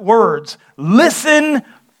sure words. Listen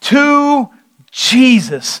to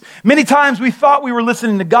Jesus. Many times we thought we were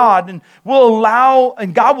listening to God, and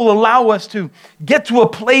God will allow us to get to a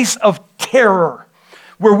place of terror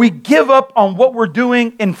where we give up on what we're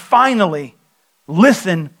doing and finally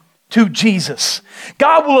listen to Jesus.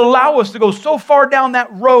 God will allow us to go so far down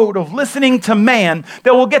that road of listening to man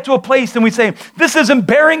that we'll get to a place and we say, this isn't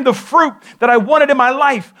bearing the fruit that I wanted in my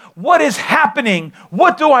life. What is happening?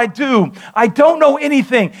 What do? I don't know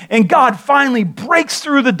anything. And God finally breaks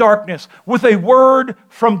through the darkness with a word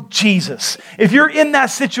from Jesus. If you're in that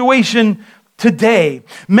situation today,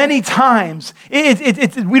 many times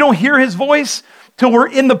we don't hear his voice till we're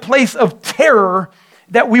in the place of terror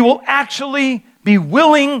that we will actually be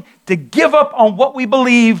willing to give up on what we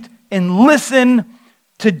believed and listen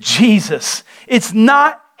to Jesus. It's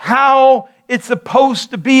not how it's supposed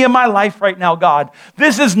to be in my life right now, God.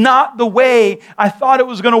 This is not the way I thought it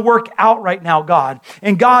was going to work out right now, God.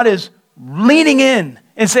 And God is leaning in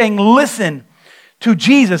and saying, listen to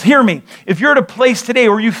Jesus. Hear me. If you're at a place today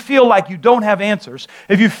where you feel like you don't have answers,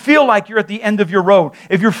 if you feel like you're at the end of your road,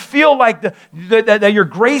 if you feel like that your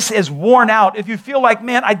grace is worn out, if you feel like,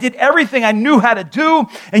 man, I did everything I knew how to do,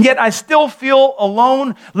 and yet I still feel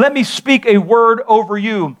alone, let me speak a word over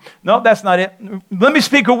you. No, that's not it. Let me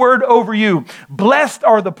speak a word over you. Blessed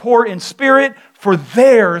are the poor in spirit, for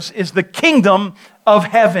theirs is the kingdom of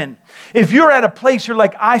heaven. If you're at a place you're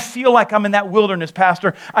like, I feel like I'm in that wilderness,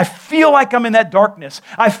 Pastor. I feel like I'm in that darkness.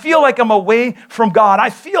 I feel like I'm away from God. I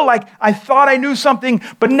feel like I thought I knew something,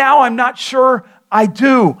 but now I'm not sure I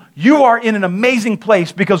do. You are in an amazing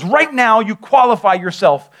place because right now you qualify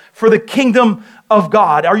yourself for the kingdom of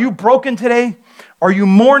God. Are you broken today? Are you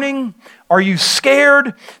mourning? Are you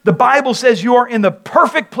scared? The Bible says you are in the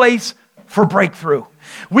perfect place for breakthrough.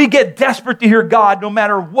 We get desperate to hear God no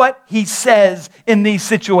matter what he says in these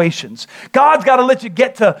situations. God's got to let you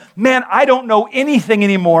get to, man, I don't know anything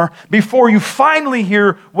anymore before you finally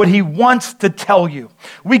hear what he wants to tell you.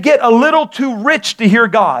 We get a little too rich to hear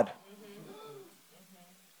God.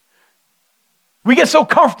 We get so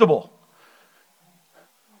comfortable.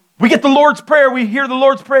 We get the Lord's Prayer. We hear the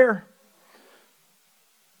Lord's Prayer.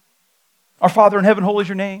 Our Father in heaven, holy is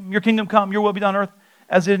your name. Your kingdom come, your will be done on earth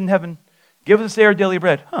as it is in heaven. Give us this day our daily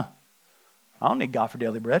bread. I don't need God for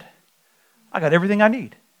daily bread. I got everything I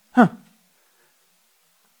need. And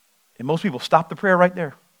most people stop the prayer right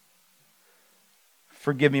there.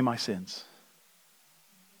 Forgive me my sins,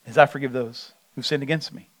 as I forgive those who sinned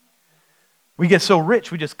against me. We get so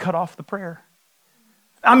rich, we just cut off the prayer.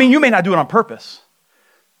 I mean, you may not do it on purpose.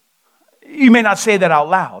 You may not say that out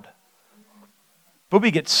loud. But we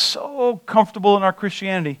get so comfortable in our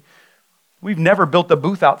Christianity. We've never built a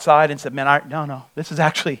booth outside and said, man, no, this is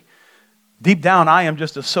actually, deep down, I am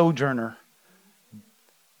just a sojourner,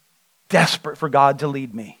 desperate for God to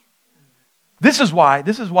lead me. This is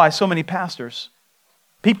why so many pastors,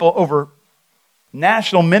 people over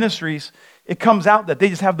national ministries, it comes out that they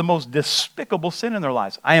just have the most despicable sin in their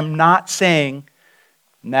lives. I am not saying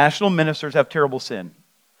national ministers have terrible sin.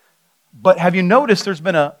 But have you noticed there's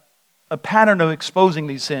been a pattern of exposing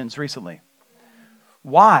these sins recently?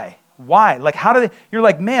 Why? Like, how do they? You're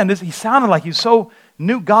like, man, he sounded like he so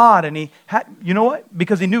knew God, and you know what?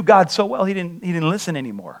 Because he knew God so well, he didn't listen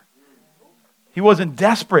anymore. He wasn't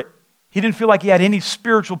desperate. He didn't feel like he had any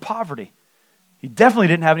spiritual poverty. He definitely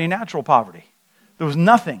didn't have any natural poverty. There was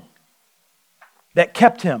nothing that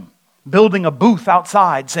kept him building a booth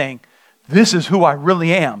outside saying, this is who I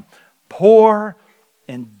really am, poor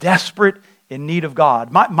and desperate in need of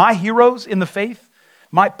God. My heroes in the faith,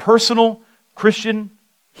 my personal Christian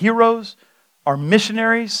heroes are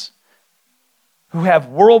missionaries who have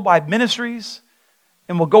worldwide ministries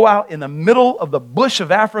and will go out in the middle of the bush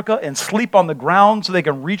of Africa and sleep on the ground so they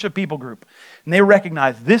can reach a people group. And they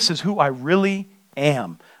recognize this is who I really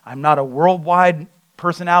am. I'm not a worldwide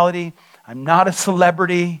personality. I'm not a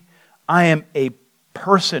celebrity. I am a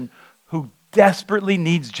person who desperately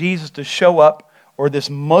needs Jesus to show up, or this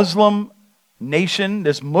Muslim nation,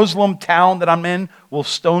 this Muslim town that I'm in will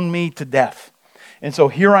stone me to death. And so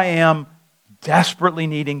here I am, desperately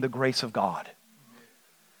needing the grace of God.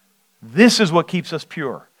 This is what keeps us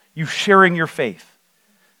pure. You sharing your faith.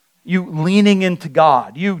 You leaning into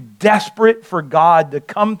God. You desperate for God to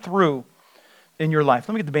come through in your life.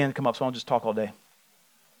 Let me get the band to come up so I'll just talk all day.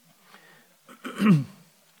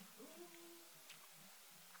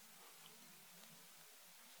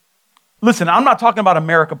 Listen, I'm not talking about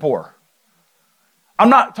America poor. I'm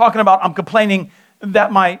not talking about I'm complaining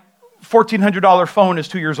that my $1,400 phone is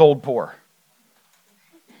 2 years old poor.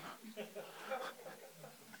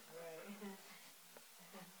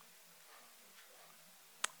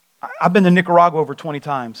 I've been to Nicaragua over 20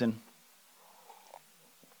 times, and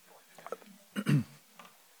I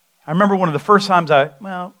remember one of the first times I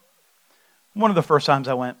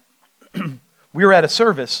went, we were at a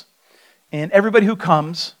service, and everybody who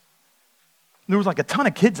comes, there was like a ton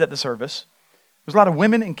of kids at the service, There's a lot of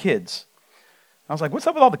women and kids. I was like, what's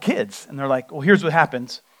up with all the kids? And they're like, well, here's what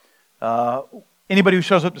happens. Anybody who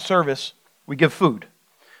shows up to service, we give food.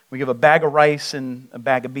 We give a bag of rice and a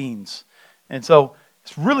bag of beans. And so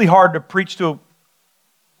it's really hard to preach to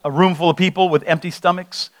a room full of people with empty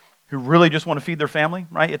stomachs who really just want to feed their family,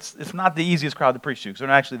 right? It's not the easiest crowd to preach to because they're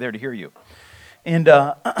not actually there to hear you. And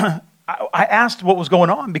I asked what was going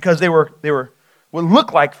on because they were what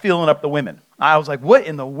looked like filling up the women. I was like, what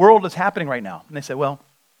in the world is happening right now? And they said, well,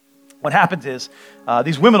 what happens is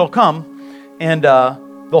these women will come and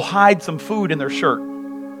they'll hide some food in their shirt.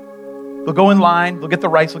 They'll go in line, they'll get the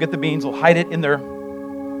rice, they'll get the beans, they'll hide it in their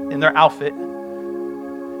outfit,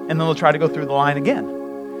 and then they'll try to go through the line again.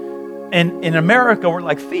 And in America, we're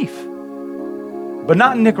like thief, but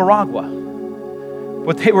not in Nicaragua.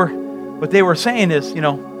 What they were saying is,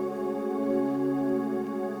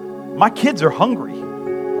 my kids are hungry,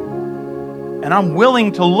 and I'm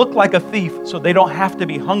willing to look like a thief so they don't have to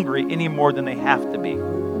be hungry any more than they have to be.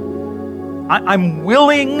 I'm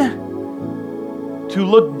willing to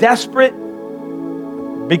look desperate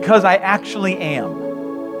because I actually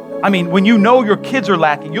am. I mean, when you know your kids are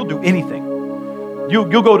lacking, you'll do anything. You'll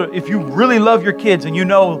go to, if you really love your kids and you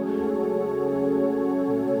know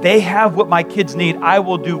they have what my kids need, I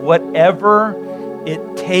will do whatever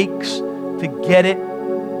it takes to get it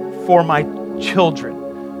for my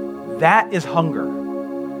children. That is hunger.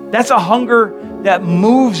 That's a hunger that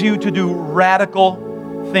moves you to do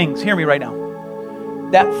radical things. Hear me right now.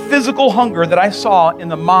 That physical hunger that I saw in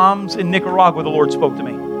the moms in Nicaragua, the Lord spoke to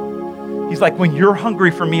me. He's like, when you're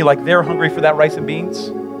hungry for me like they're hungry for that rice and beans,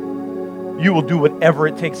 you will do whatever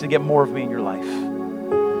it takes to get more of me in your life.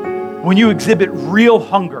 When you exhibit real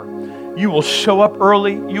hunger, you will show up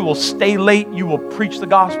early, you will stay late, you will preach the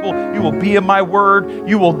gospel, you will be in my word,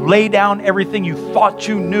 you will lay down everything you thought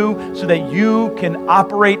you knew so that you can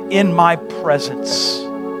operate in my presence.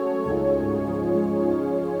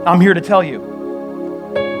 I'm here to tell you,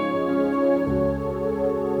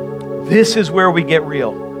 this is where we get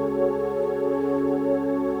real.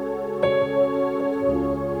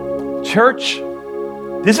 Church,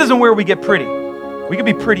 this isn't where we get pretty. We can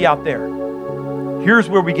be pretty out there. Here's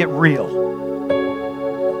where we get real.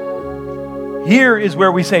 Here is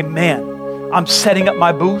where we say, man, I'm setting up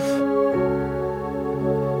my booth.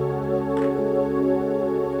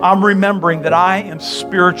 I'm remembering that I am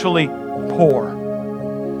spiritually poor.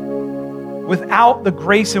 Without the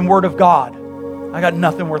grace and word of God, I got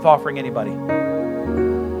nothing worth offering anybody.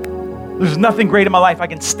 There's nothing great in my life. I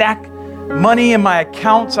can stack money in my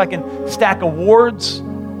accounts. I can stack awards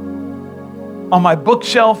on my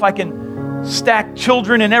bookshelf. I can stack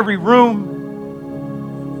children in every room.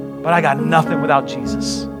 But I got nothing without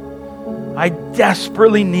Jesus. I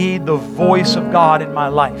desperately need the voice of God in my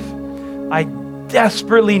life. I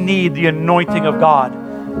desperately need the anointing of God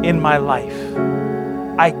in my life.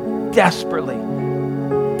 I desperately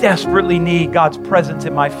need God's presence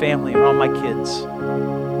in my family, around my kids.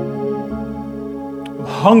 I'm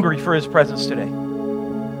hungry for His presence today.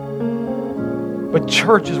 But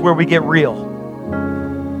church is where we get real.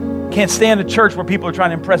 Can't stand a church where people are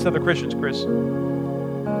trying to impress other Christians, Chris.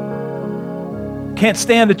 Can't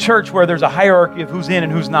stand a church where there's a hierarchy of who's in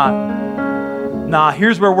and who's not. Nah,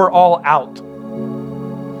 here's where we're all out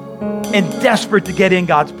and desperate to get in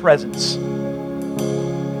God's presence.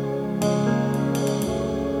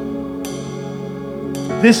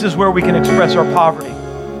 This is where we can express our poverty,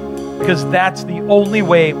 because that's the only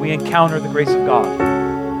way we encounter the grace of God.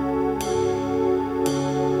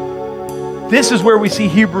 This is where we see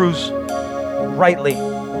Hebrews rightly.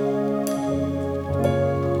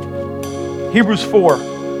 Hebrews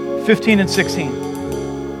 4:15 and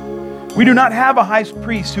 16. We do not have a high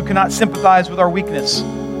priest who cannot sympathize with our weakness,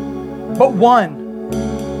 but one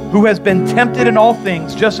who has been tempted in all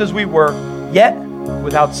things just as we were, yet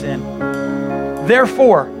without sin.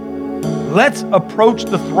 Therefore, let's approach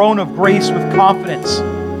the throne of grace with confidence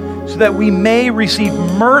so that we may receive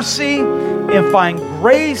mercy and find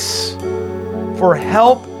grace for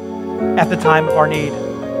help at the time of our need.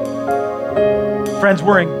 Friends,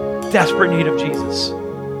 we're in desperate need of Jesus.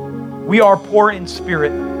 We are poor in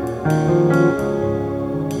spirit. I'm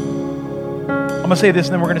going to say this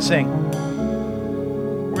and then we're going to sing.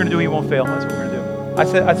 We're going to do He Won't Fail. That's what we're going to do.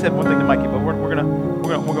 I said one thing to Mikey, but we're going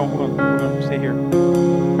to stay here.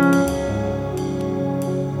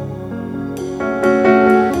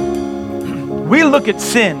 We look at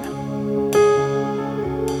sin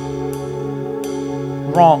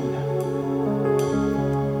wrong.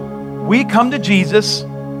 We come to Jesus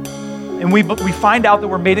and we find out that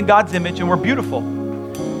we're made in God's image and we're beautiful.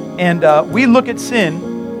 And we look at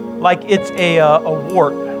sin like it's a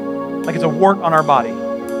wart. like it's a wart on our body.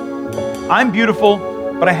 I'm beautiful,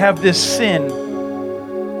 but I have this sin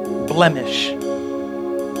blemish.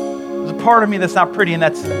 There's a part of me that's not pretty, and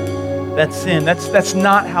that's sin. That's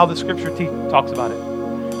not how the scripture talks about it.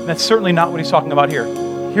 And that's certainly not what he's talking about here.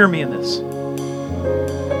 Hear me in this.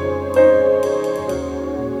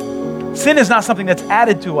 Sin is not something that's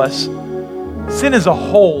added to us. Sin is a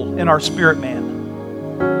hole in our spirit man.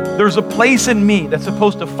 There's a place in me that's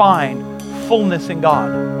supposed to find fullness in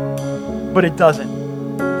God, but it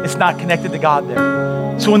doesn't. It's not connected to God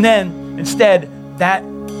there. So then, instead, that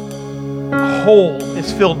hole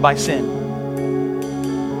is filled by sin.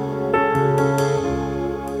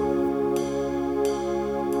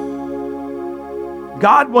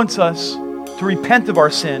 God wants us to repent of our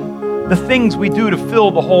sin, the things we do to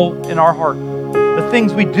fill the hole in our heart, the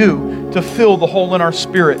things we do to fill the hole in our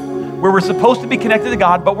spirit, where we're supposed to be connected to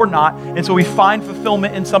God, but we're not, and so we find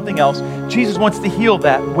fulfillment in something else. Jesus wants to heal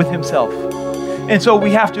that with himself. And so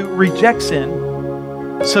we have to reject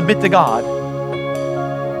sin, submit to God,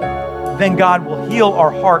 then God will heal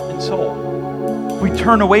our heart and soul. We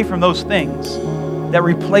turn away from those things that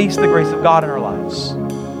replace the grace of God in our lives.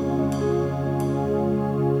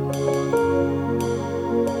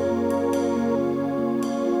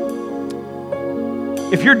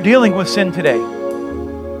 If you're dealing with sin today,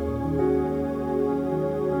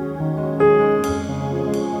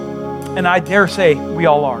 and I dare say we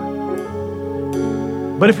all are,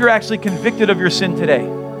 but if you're actually convicted of your sin today,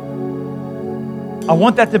 I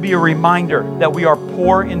want that to be a reminder that we are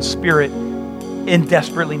poor in spirit and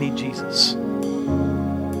desperately need Jesus.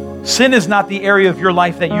 Sin is not the area of your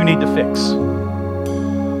life that you need to fix.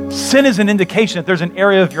 Sin is an indication that there's an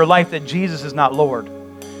area of your life that Jesus is not Lord,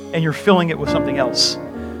 and you're filling it with something else.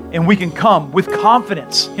 And we can come with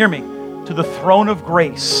confidence, hear me, to the throne of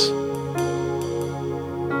grace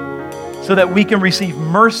so that we can receive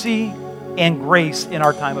mercy and grace in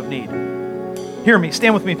our time of need. Hear me,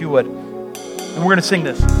 stand with me if you would. And we're going to sing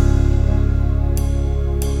this.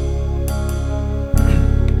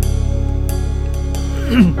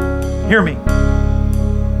 Hear me.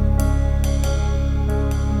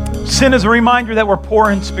 Sin is a reminder that we're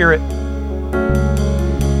poor in spirit.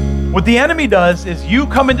 What the enemy does is you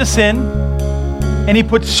come into sin and he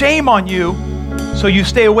puts shame on you so you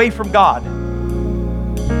stay away from God.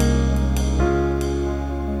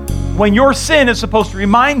 When your sin is supposed to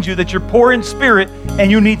remind you that you're poor in spirit and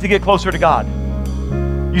you need to get closer to God.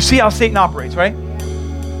 You see how Satan operates, right?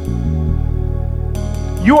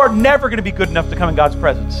 You are never going to be good enough to come in God's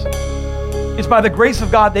presence. It's by the grace of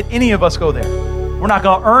God that any of us go there. We're not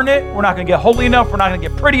going to earn it. We're not going to get holy enough. We're not going to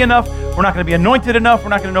get pretty enough. We're not going to be anointed enough. We're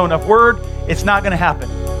not going to know enough word. It's not going to happen.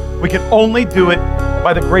 We can only do it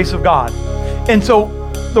by the grace of God. And so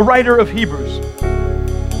the writer of Hebrews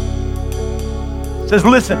says,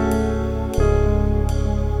 listen,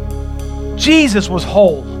 Jesus was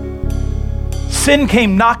whole. Sin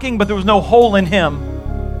came knocking, but there was no hole in him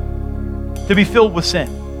to be filled with sin.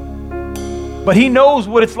 But he knows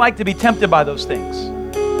what it's like to be tempted by those things.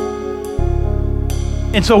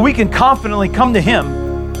 And so we can confidently come to him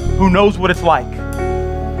who knows what it's like.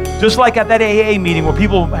 Just like at that AA meeting where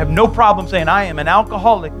people have no problem saying, I am an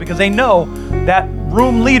alcoholic, because they know that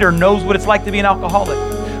room leader knows what it's like to be an alcoholic.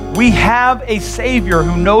 We have a Savior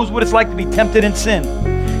who knows what it's like to be tempted in sin.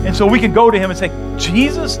 And so we can go to him and say,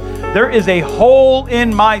 Jesus, there is a hole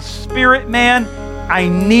in my spirit, man. I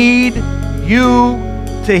need you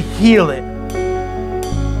to heal it.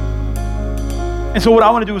 And so what I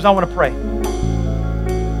want to do is I want to pray.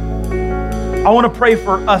 I want to pray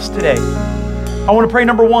for us today. I want to pray,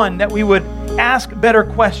 number one, that we would ask better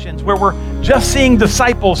questions, where we're just seeing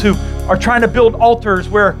disciples who are trying to build altars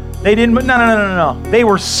where they didn't, no. They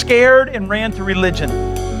were scared and ran to religion.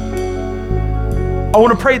 I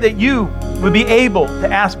want to pray that you would be able to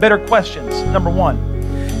ask better questions, number one.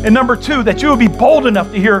 And number two, that you would be bold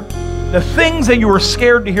enough to hear the things that you were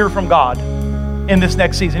scared to hear from God in this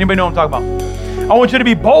next season. Anybody know what I'm talking about? I want you to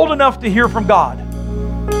be bold enough to hear from God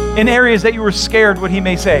in areas that you were scared what he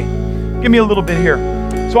may say. Give me a little bit here.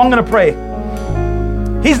 So I'm going to pray.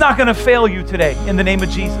 He's not going to fail you today in the name of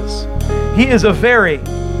Jesus. He is a very,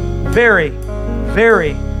 very,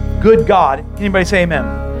 very good God. Anybody say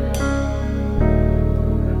amen?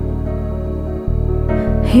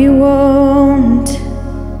 He won't.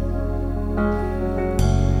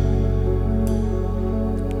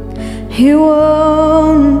 He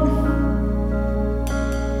won't.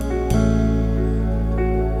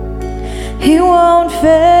 He won't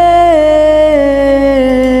fail.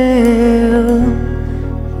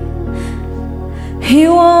 He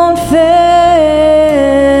won't fail.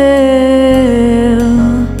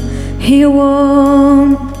 He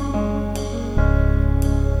won't.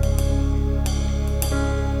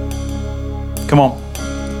 Come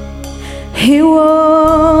on. He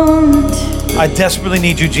won't. I desperately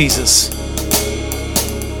need you, Jesus.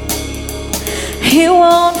 He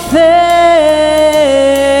won't fail.